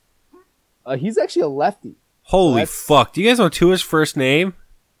it. He's actually a lefty. Holy fuck! Do you guys know Tua's first name?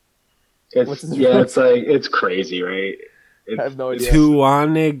 It's crazy, right? I have no idea.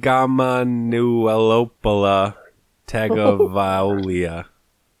 Tuanegamanuelopala Tagovailoa.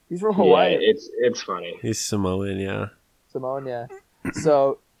 He's from Hawaii. Yeah, it's funny. He's Samoan, yeah.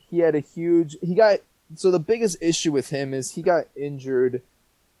 So so the biggest issue with him is he got injured,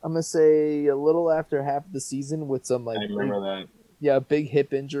 I'm going to say a little after half of the season with some I remember that. Yeah, big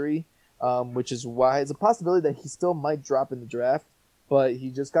hip injury, which is why it's a possibility that he still might drop in the draft, but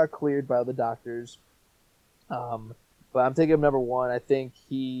he just got cleared by the doctors. But I'm taking him number 1. I think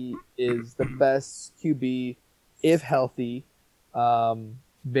he is the best QB if healthy.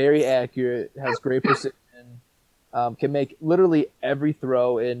 Very accurate, has great precision, can make literally every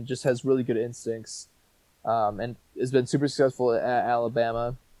throw, and just has really good instincts. And has been super successful at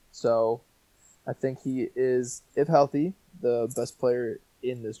Alabama. So I think he is, if healthy, the best player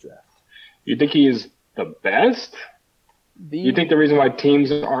in this draft. You think he is the best? You think the reason why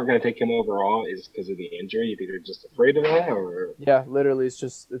teams aren't going to take him overall is because of the injury? You think they're just afraid of that? Or? Yeah, literally, it's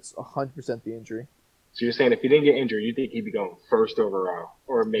 100% the injury. So you're saying if he didn't get injured, you think he'd be going first overall,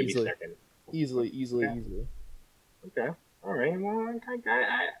 or maybe second? Easily. Okay. All right. Well, I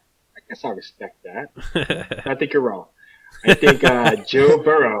guess I respect that. I think you're wrong. I think Joe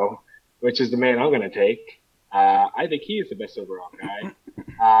Burrow, which is the man I'm going to take, I think he is the best overall guy.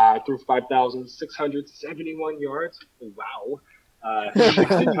 Threw 5,671 yards. Wow.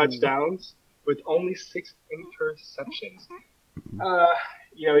 60 touchdowns with only 6 interceptions.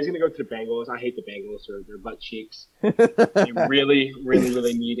 He's going to go to the Bengals. I hate the Bengals. They're butt cheeks. They really, really,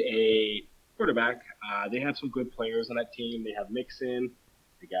 really need a quarterback. They have some good players on that team. They have Mixon.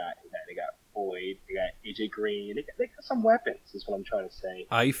 They got Boyd. They got AJ Green. They got some weapons. Is what I'm trying to say.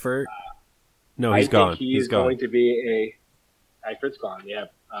 Eifert. No, he's gone. He's going to be Eifert's gone. Yeah.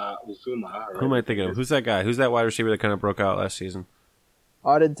 Uzuma. Who am I thinking of? Who's that guy? Who's that wide receiver that kind of broke out last season?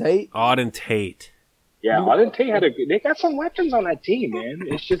 Auden Tate. Yeah, Auden Tate they got some weapons on that team, man.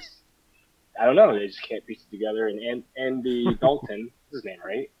 It's just, I don't know. They just can't piece it together. And Andy Dalton, his name,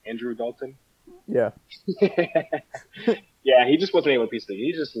 right? Andrew Dalton? Yeah. Yeah, he just wasn't able to piece it together.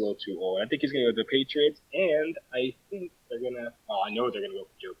 He's just a little too old. I think he's going to go to the Patriots, and I think they're going to, I know they're going to go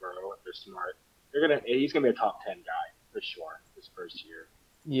for Joe Burrow if they're smart. He's going to be a top 10 guy for sure this first year.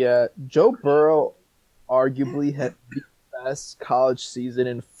 Yeah, Joe Burrow arguably had the best college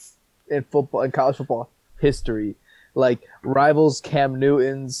season in football in college football history. Like rivals Cam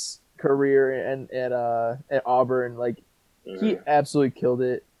Newton's career at Auburn. Like he absolutely killed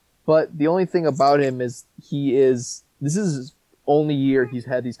it. But the only thing about him is this is his only year he's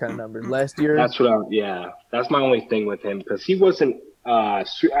had these kind of numbers. Last year, that's my only thing with him because he wasn't.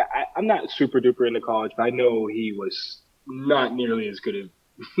 I'm not super duper into college, but I know he was not nearly as good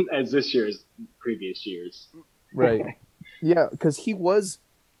as this year's previous years. Right. Yeah, because he was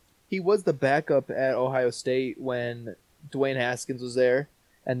the backup at Ohio State when Dwayne Haskins was there,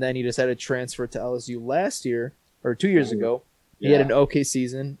 and then he decided to transfer to LSU last year or 2 years ago. He had an okay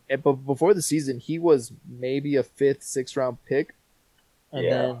season, but before the season, he was maybe a 5th, 6th round pick, and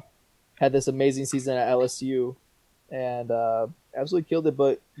then had this amazing season at LSU, and absolutely killed it.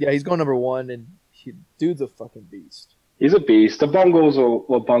 But yeah, he's going number 1, and dude's a fucking beast. He's a beast. The Bungles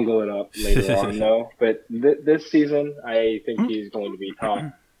will bungle it up later on, though. But this season, I think he's going to be top.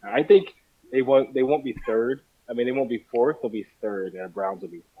 I think they won't be third. I mean, they won't be fourth. They'll be third, and the Browns will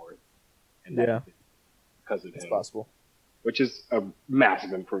be fourth. And because of him. It's possible. Which is a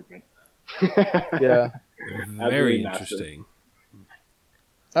massive improvement. Yeah. Very interesting.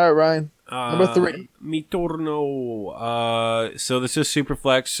 All right, Ryan. Number 3. Mi turno. So this is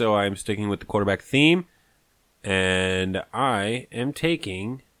Superflex, so I'm sticking with the quarterback theme. And I am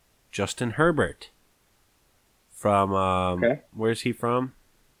taking Justin Herbert from where's he from?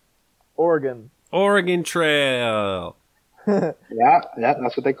 Oregon Trail. yeah,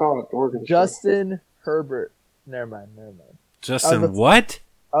 that's what they call it. Oregon Justin Trail. Herbert. Never mind. Justin what?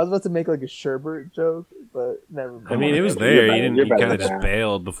 I was about to make like a sherbet joke, but never mind. I mean, it was there. You kind of just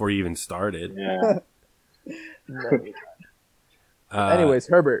bailed before you even started. Yeah. Anyways,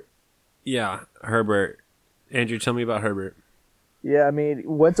 Herbert. Yeah, Herbert. Andrew, tell me about Herbert. Yeah, I mean,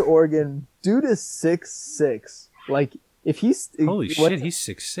 went to Oregon. Dude is 6'6". Like, if he's holy shit, he's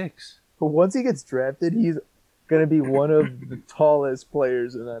 6'6". But once he gets drafted, he's gonna be one of the tallest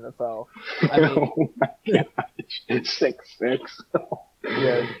players in the NFL. I mean, oh my gosh, 6'6".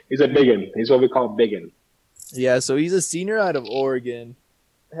 Yeah, he's a biggin. He's what we call biggin. Yeah, so he's a senior out of Oregon.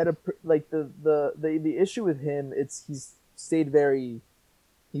 Had a the issue with him. He's stayed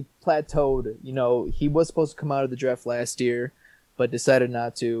he plateaued. You know, he was supposed to come out of the draft last year, but decided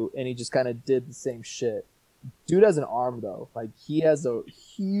not to, and he just kind of did the same shit. Dude has an arm though. Like he has a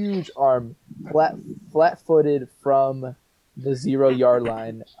huge arm, flat-footed from the 0-yard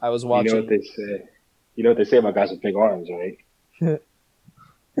line. I was watching. You know what they say about guys with big arms, right?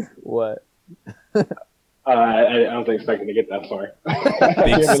 What? I don't think expecting to get that far.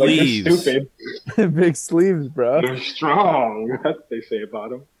 Big sleeves. Stupid. Big sleeves, bro. They're strong. That's what they say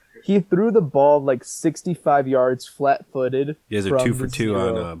about him. He threw the ball like 65 yards flat-footed. You guys are 2 for 2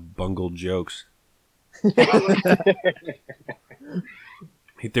 on bungled jokes.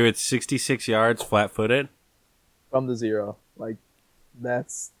 He threw it 66 yards flat-footed from the 0. Like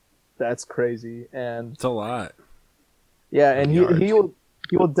that's crazy, and it's a lot. Yeah, and he will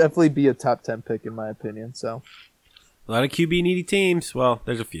definitely be a top 10 pick in my opinion. So a lot of QB needy teams. Well,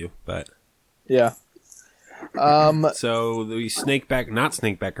 there's a few, but yeah. So we not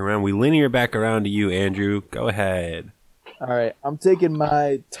snake back around. We linear back around to you, Andrew. Go ahead. All right, I'm taking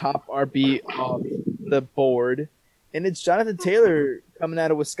my top RB off the board, and it's Jonathan Taylor coming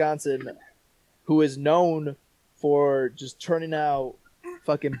out of Wisconsin, who is known for just turning out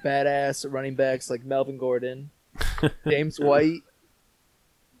fucking badass running backs like Melvin Gordon, James White.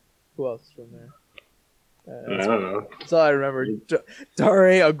 Who else is from there? I don't know. That's all I remember.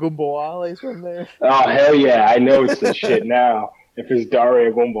 Dare Ogunbowale is from there. Oh, hell yeah. I know it's the shit now. If it's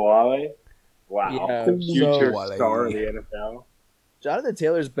Dare Ogunbowale, wow. Yeah, future star of the NFL. Jonathan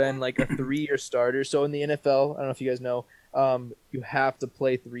Taylor's been like a 3-year starter. So in the NFL, I don't know if you guys know, you have to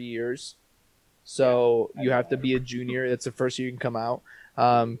play 3 years. So you have to be a junior. That's the first year you can come out.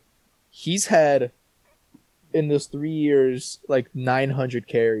 He's had, in those 3 years, like 900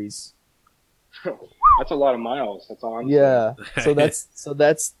 carries. That's a lot of miles. That's all I'm saying. So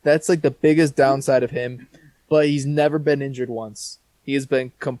that's like the biggest downside of him. But he's never been injured once. He has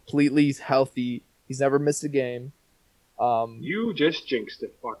been completely healthy. He's never missed a game. You just jinxed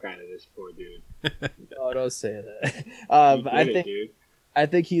the fuck out of this poor dude. Oh, don't say that. I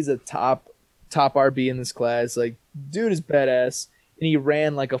think he's a top RB in this class. Like, dude is badass, and he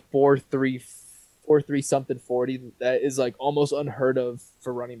ran like a 4.3 something 40. That is like almost unheard of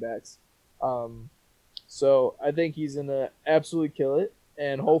for running backs. So I think he's gonna absolutely kill it,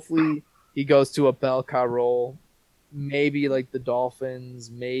 and hopefully he goes to a bell cow role, maybe like the Dolphins,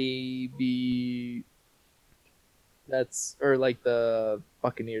 maybe That's or like the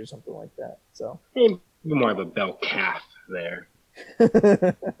Buccaneers or something like that. So more of a bell calf there.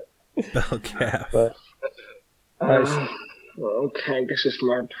 Bell calf. But, okay, I guess it's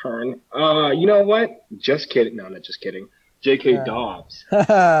my turn. You know what? Just kidding. No, not just kidding. J.K. Dobbs.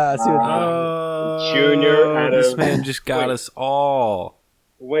 Junior. This man just got us all.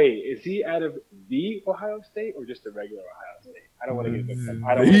 Wait, is he out of the Ohio State or just a regular Ohio State? I don't want to get mixed up.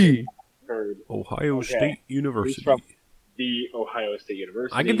 I don't want to get heard. Ohio State University. He's from the Ohio State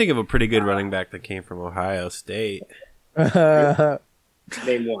University. I can think of a pretty good running back that came from Ohio State. Name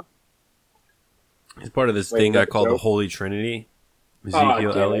one. He's part of this thing I call the Holy Trinity.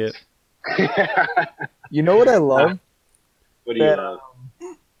 Ezekiel Elliott. You know what I love? What do you love?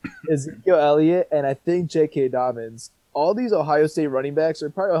 Ezekiel Elliott and I think J.K. Dobbins. All these Ohio State running backs, or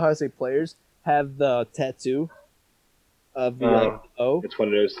probably Ohio State players, have the tattoo of the O. It's one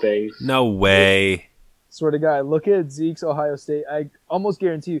of those things. No way. Swear to God, look at Zeke's Ohio State. I almost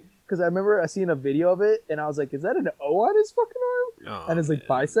guarantee you, because I remember I seen a video of it, and I was like, is that an O on his fucking arm? And it's like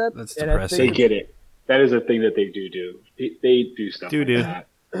bicep. That's and depressing. They get it. That is a thing that they do. They do stuff like that.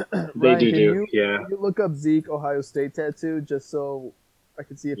 They Ryan, yeah. Can you look up Zeke Ohio State tattoo just so I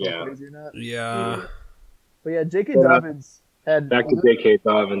can see if I'm crazy or not? Yeah. But yeah, J.K. Dobbins had... Back to J.K.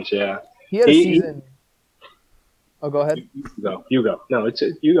 Dobbins, yeah. He had a season... Oh, go ahead. You go. No,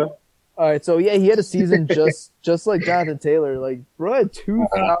 you go. All right, so yeah, he had a season just like Jonathan Taylor. Like, bro had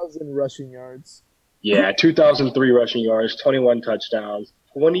 2,000 rushing yards. Yeah, 2,003 rushing yards, 21 touchdowns,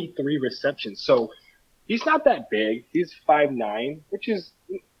 23 receptions. So he's not that big. He's 5'9", which is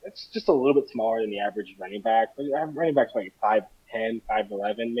it's just a little bit smaller than the average running back. Running back's like 5'10",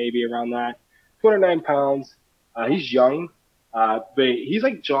 5'11", maybe around that. 209 pounds. He's young, but he's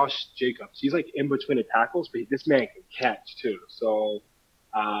like Josh Jacobs. He's like in between the tackles, but this man can catch too. So,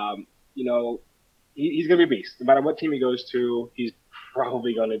 you know, he's going to be a beast. No matter what team he goes to, he's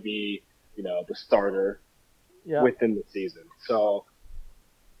probably going to be, you know, the starter within the season. So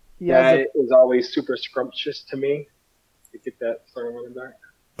that is always super scrumptious to me to get that starting running back.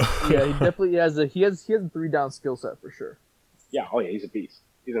 Yeah, he definitely has a 3-down skill set for sure. Yeah, he's a beast.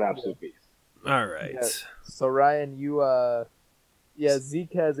 He's an absolute beast. All right. Yeah. So Ryan,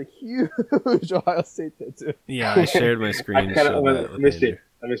 Zeke has a huge Ohio State tattoo. Yeah, I shared my screen. Let me see.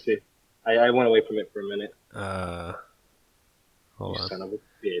 I went away from it for a minute. Hold on. Son of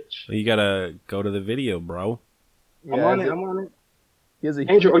a bitch. Well, you gotta go to the video, bro. Yeah, I'm on it.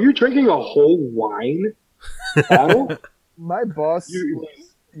 Andrew, are you drinking a whole wine bottle? My boss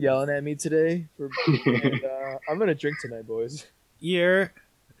was yelling at me today. I'm gonna drink tonight, boys. Yeah.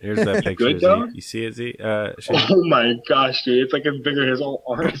 Here's that picture. Good, you see it, Z? Oh my gosh, dude! It's like as big as his whole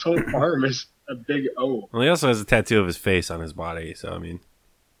arm. His whole arm is a big O. Well, he also has a tattoo of his face on his body. So I mean,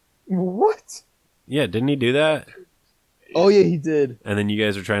 what? Yeah, didn't he do that? Oh yeah, he did. And then you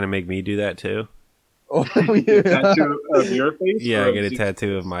guys are trying to make me do that too. Oh yeah. Tattoo of your face? Yeah, I get a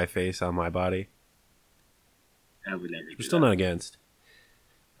tattoo of my face on my body. I would never. We're still not against.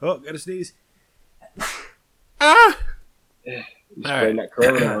 Oh, gotta sneeze. Ah! Spreading that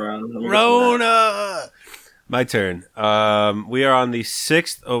Corona around. Rona! My turn. We are on the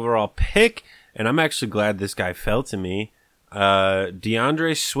 6th overall pick, and I'm actually glad this guy fell to me.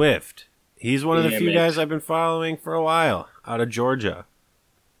 DeAndre Swift. He's one of the few guys I've been following for a while, out of Georgia.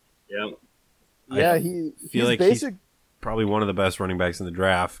 Yep. Yeah, he's probably one of the best running backs in the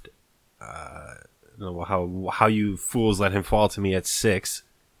draft. I don't know how you fools let him fall to me at 6.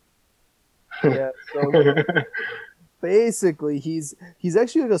 Yeah, so basically he's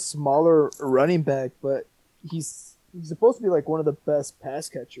actually like a smaller running back, but he's supposed to be like one of the best pass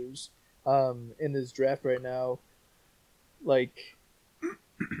catchers in this draft right now. Like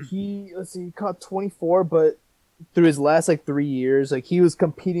he caught 24, but through his last like 3 years, like he was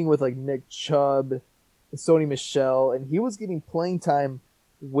competing with like Nick Chubb and Sony Michel, and he was getting playing time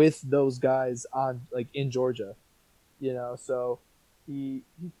with those guys on like in Georgia, you know. So he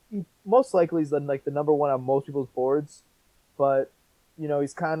most likely is like the number one on most people's boards, but you know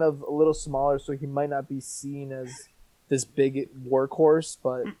he's kind of a little smaller, so he might not be seen as this big workhorse,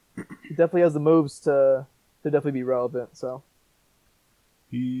 but he definitely has the moves to definitely be relevant. So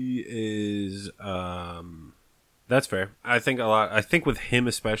he is. That's fair. I think with him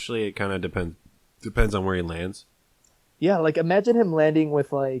especially, it kind of depends on where he lands. Yeah, like imagine him landing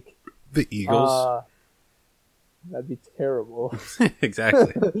with like the Eagles. That'd be terrible.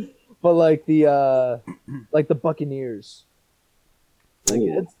 Exactly. But like the Buccaneers.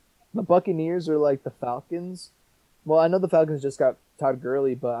 Like the Buccaneers are like the Falcons. Well, I know the Falcons just got Todd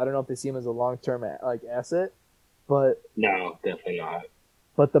Gurley, but I don't know if they see him as a long-term like asset. But no, definitely not.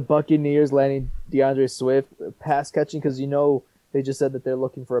 But the Buccaneers landing DeAndre Swift pass catching because they just said that they're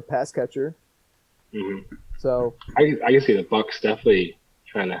looking for a pass catcher. Mm-hmm. So I can see the Bucs definitely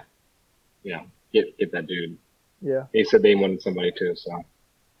trying to, get that dude. Yeah. They said they wanted somebody too. So.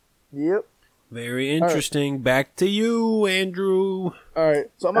 Yep. Very interesting. Right. Back to you, Andrew. All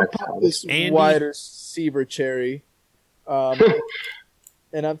right, so I'm gonna pop this wide receiver cherry, and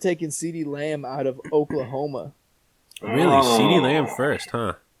I'm taking CeeDee Lamb out of Oklahoma. Really, CeeDee Lamb first,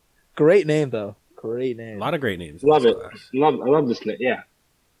 huh? Great name though. Great name. A lot of great names. Love it. I love this name. Yeah.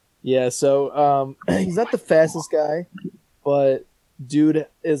 Yeah. So he's not the fastest guy, but dude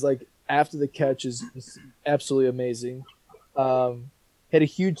is like after the catch is absolutely amazing. Had a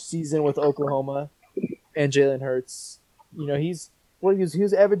huge season with Oklahoma and Jalen Hurts. He was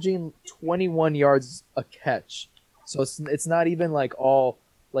averaging 21 yards a catch. So it's not even like all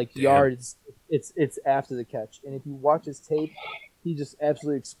like yards. It's after the catch. And if you watch his tape, he just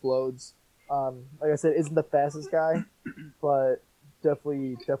absolutely explodes. Like I said, isn't the fastest guy, but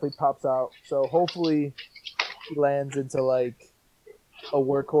definitely pops out. So hopefully he lands into like a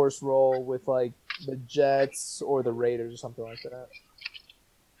workhorse role with like the Jets or the Raiders or something like that.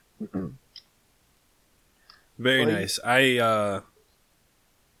 Very nice.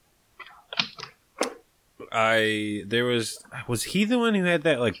 Was he the one who had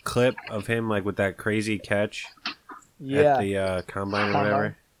that like clip of him like with that crazy catch at the combine or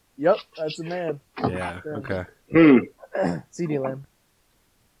whatever? Yep, that's the man. Yeah. Okay. CeeDee Lamb.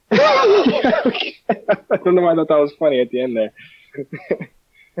 I don't know why I thought that was funny at the end there.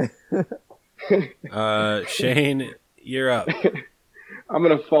 Shane, you're up. I'm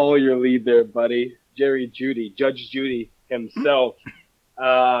going to follow your lead there, buddy. Judge Judy himself.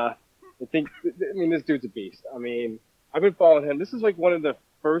 This dude's a beast. I've been following him. This is like one of the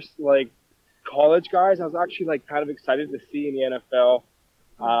first like college guys I was actually like kind of excited to see in the NFL.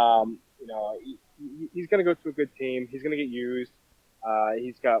 He's going to go to a good team. He's going to get used.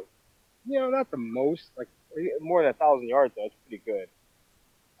 He's got, not the most, like more than 1,000 yards though. It's pretty good.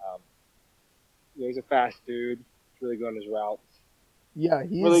 He's a fast dude. He's really good on his routes. Yeah,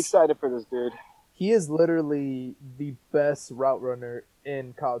 he's really excited for this dude. He is literally the best route runner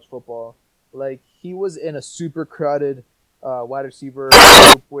in college football. Like, he was in a super crowded wide receiver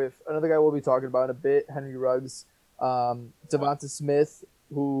group with another guy we'll be talking about in a bit, Henry Ruggs, Devonta Smith,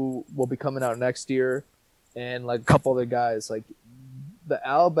 who will be coming out next year, and like a couple other guys. Like, the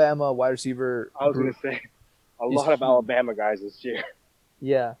Alabama wide receiver. I was going to say, a lot of Alabama guys this year.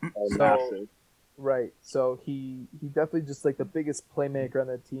 Yeah. Massive. Right. So he definitely just like the biggest playmaker on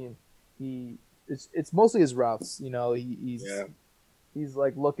that team. It's mostly his routes. He's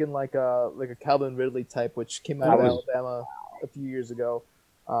like looking like a Calvin Ridley type, which came out of Alabama a few years ago.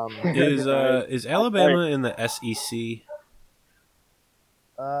 Is Alabama in the SEC?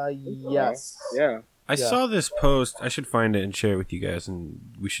 Yes. Yeah. I saw this post. I should find it and share it with you guys, and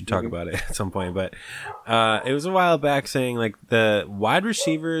we should talk about it at some point. But it was a while back saying like the wide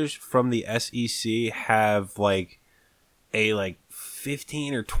receivers from the SEC have like a like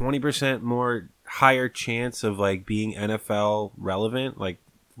 15 or 20% more higher chance of like being NFL relevant, like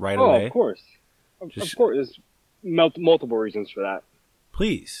right away. Of course. Of course. There's multiple reasons for that.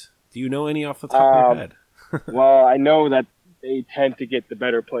 Please. Do you know any off the top of your head? Well, I know that they tend to get the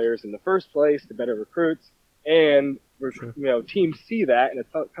better players in the first place, the better recruits, and teams see that, and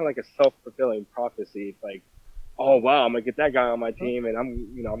it's kind of like a self-fulfilling prophecy. It's like, oh wow, I'm gonna get that guy on my team, and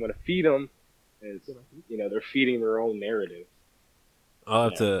I'm gonna feed him. It's, they're feeding their own narrative. I'll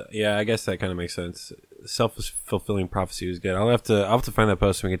have to. Yeah, I guess that kind of makes sense. Self-fulfilling prophecy is good. I'll have to find that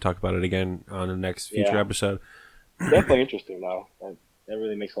post and we can talk about it again on the next future episode. Definitely interesting though. That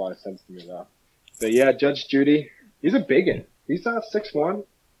really makes a lot of sense to me though. But yeah, Judge Judy, he's a biggin. He's 6'1",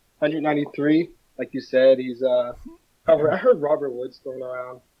 193. Like you said, he's I heard Robert Woods thrown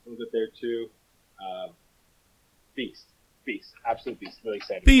around a little bit there too. Beast, absolute beast. Really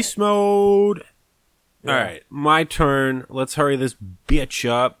excited. Beast mode. Yeah. All right, my turn. Let's hurry this bitch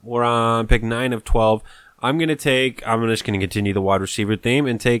up. We're on pick 9 of 12. I'm just going to continue the wide receiver theme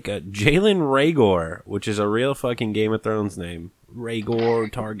and take Jalen Reagor, which is a real fucking Game of Thrones name.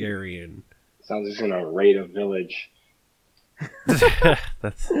 Rhaegar Targaryen. Sounds like he's going to raid a village.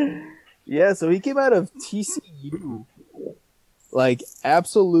 Yeah, so he came out of TCU. Like,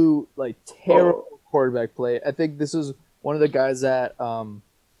 absolute, like, terrible quarterback play. I think this is one of the guys that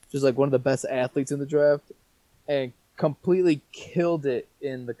just like one of the best athletes in the draft and completely killed it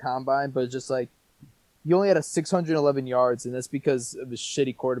in the combine, but just like he only had 611 yards, and that's because of his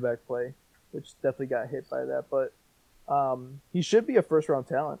shitty quarterback play, which definitely got hit by that. But he should be a first-round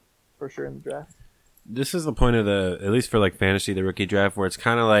talent for sure in the draft. This is the point of at least for like fantasy, the rookie draft, where it's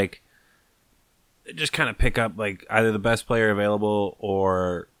kind of like just kind of pick up like either the best player available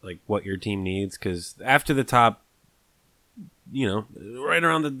or like what your team needs. Because after the top, right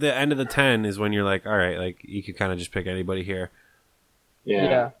around the end of the 10 is when you're like, all right, like you could kind of just pick anybody here.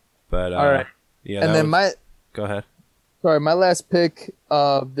 Yeah. But all right. Yeah. And then go ahead. Sorry, my last pick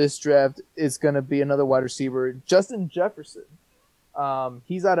of this draft is going to be another wide receiver, Justin Jefferson.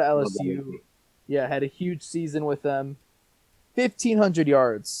 He's out of LSU. Yeah, had a huge season with them. 1,500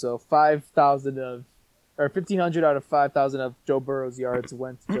 yards, so 1,500 out of 5,000 of Joe Burrow's yards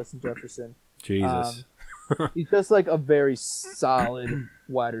went to Justin Jefferson. Jesus. He's just like a very solid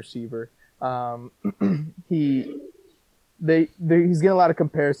wide receiver. He's getting a lot of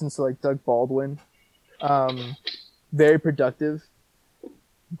comparisons to like Doug Baldwin. Very productive,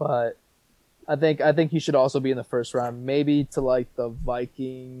 but I think he should also be in the first round. Maybe to like the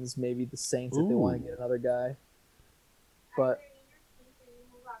Vikings, maybe the Saints if they want to get another guy. But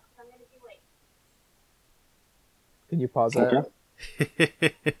can you pause that?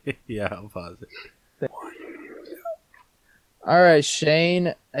 Okay. Yeah, I'll pause it. All right,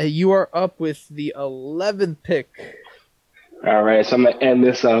 Shane, you are up with the 11th pick. All right, so I'm gonna end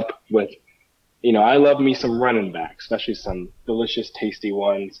this up with, I love me some running backs, especially some delicious, tasty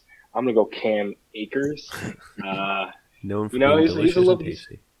ones. I'm gonna go Cam Akers. Known for being delicious and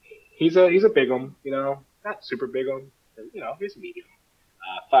tasty. He's a big one, not super big one. He's medium.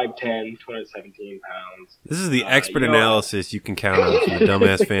 5'10", 217 pounds. This is the expert analysis you can count on from the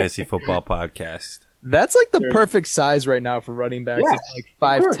Dumbass Fantasy Football Podcast. That's like the perfect size right now for running backs. Yes, it's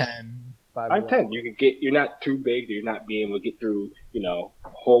like 5'10". 5'10". You're not too big. You're not being able to get through,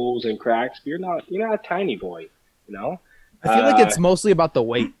 holes and cracks. But you're not a tiny boy. I feel like it's mostly about the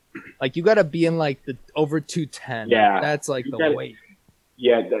weight. Like you got to be in like the over 210. Yeah, that's like the weight.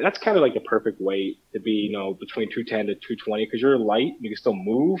 Yeah, that's kind of like the perfect weight to be, between 210 to 220 because you're light. You can still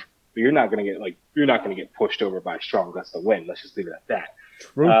move, but you're not gonna get pushed over by a strong gust of wind. Let's just leave it at that.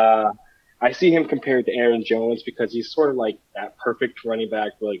 True. I see him compared to Aaron Jones because he's sort of like that perfect running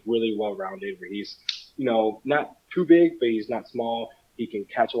back, like really well-rounded, where he's, not too big, but he's not small. He can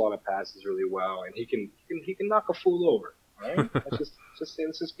catch a lot of passes really well, and he can knock a fool over. All right, let's just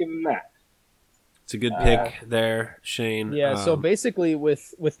give him that. It's a good pick there, Shane. Yeah. So basically,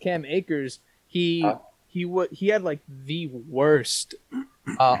 with Cam Akers, he had like the worst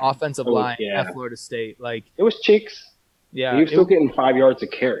offensive line at Florida State. Like it was cheeks. Yeah, he was still getting 5 yards a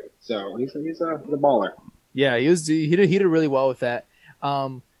carry, so he's a baller. Yeah, he did really well with that.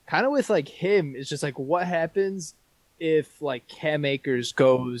 Kind of with like him, it's just like what happens if like Cam Akers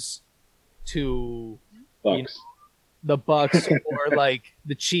goes to Bucks. The Bucks or like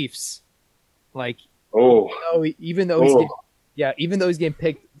the Chiefs, like even though he's getting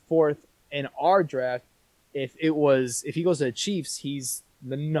picked fourth in our draft, if he goes to the Chiefs, he's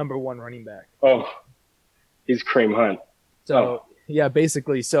the number one running back. Oh, he's Kareem Hunt. So yeah,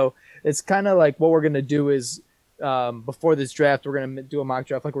 basically. So it's kind of like what we're gonna do is before this draft, we're gonna do a mock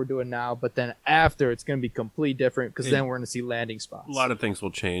draft like we're doing now, but then after it's gonna be completely different because then we're gonna see landing spots. A lot of things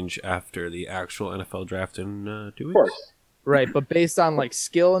will change after the actual NFL draft in 2 weeks. Of course. Right, but based on like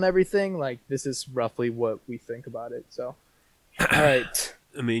skill and everything, like this is roughly what we think about it. So, all right.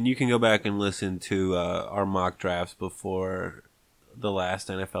 I mean, you can go back and listen to our mock drafts before the last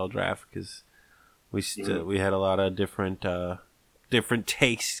NFL draft because we had a lot of different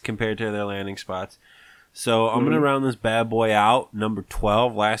tastes compared to their landing spots. So I'm going to round this bad boy out, number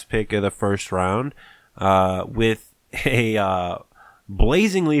 12, last pick of the first round, with a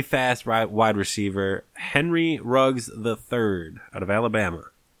blazingly fast wide receiver, Henry Ruggs III out of Alabama.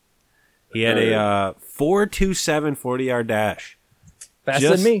 He had a 4.27 40-yard dash.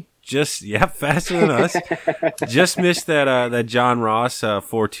 Faster than me. Faster than us. Just missed that John Ross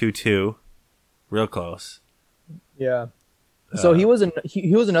 4.22. Real close. Yeah. So he was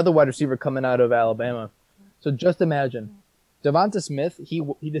another wide receiver coming out of Alabama. So just imagine, Devonta Smith.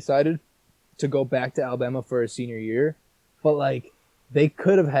 He decided to go back to Alabama for his senior year, but like they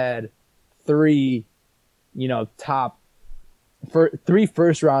could have had three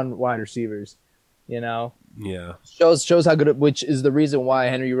first round wide receivers. Yeah. Shows how good. Which is the reason why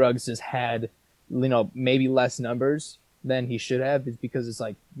Henry Ruggs has had maybe less numbers than he should have, is because it's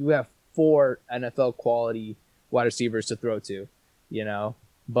like you have 4 NFL quality wide receivers to throw to,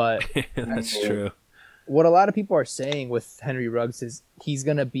 but that's true. What a lot of people are saying with Henry Ruggs is he's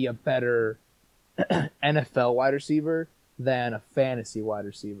going to be a better NFL wide receiver than a fantasy wide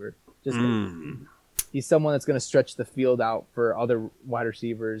receiver. He's someone that's going to stretch the field out for other wide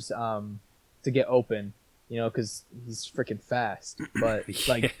receivers to get open, because he's freaking fast. But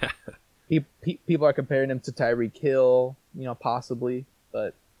like people are comparing him to Tyreek Hill, possibly,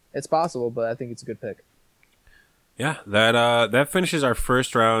 but it's possible, but I think it's a good pick. Yeah, that finishes our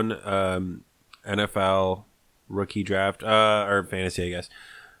first round NFL rookie draft or fantasy, I guess.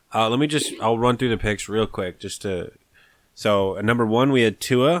 I'll run through the picks real quick So at number 1 we had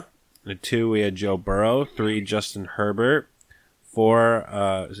Tua, at 2 we had Joe Burrow, 3 Justin Herbert,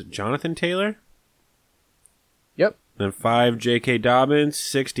 4 is it Jonathan Taylor? Yep. Then 5 J.K. Dobbins,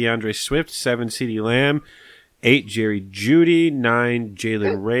 6 DeAndre Swift, 7 CeeDee Lamb, 8 Jerry Jeudy, 9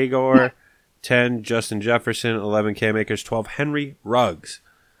 Jalen Reagor, 10 Justin Jefferson, 11 Cam Akers, 12 Henry Ruggs.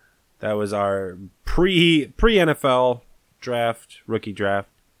 That was our pre-NFL draft, rookie draft.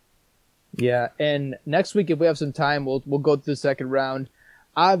 Yeah, and next week if we have some time, we'll go through the second round.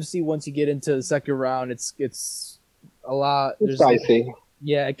 Obviously, once you get into the second round, it's a lot. It's dicey.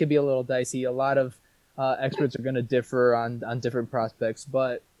 Yeah, it can be a little dicey. A lot of experts are going to differ on different prospects,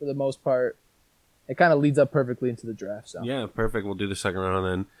 but for the most part, it kind of leads up perfectly into the draft. So yeah, perfect. We'll do the second round,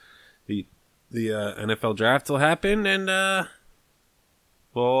 and then the NFL draft will happen, and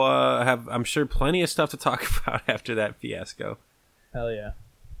we'll have, I'm sure, plenty of stuff to talk about after that fiasco. Hell yeah.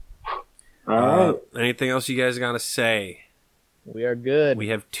 All right. Anything else you guys got to say? We are good. We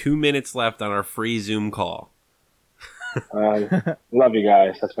have 2 minutes left on our free Zoom call. Love you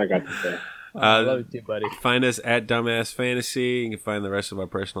guys. That's what I got to say. I love you too, buddy. Find us at Dumbass Fantasy. You can find the rest of our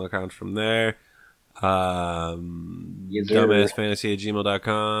personal accounts from there.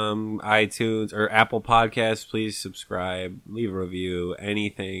 Dumbassfantasy@gmail.com, iTunes or Apple Podcasts. Please subscribe, leave a review,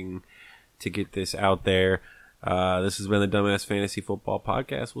 anything to get this out there. This has been the Dumbass Fantasy Football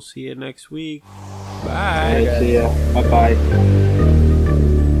Podcast. We'll see you next week. Bye. Right, see ya. Bye-bye.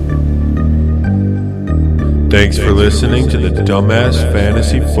 Thanks for listening to the Dumbass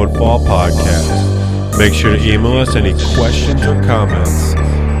Fantasy Football Podcast. Make sure to email us any questions or comments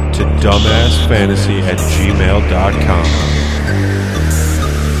to dumbassfantasy@gmail.com.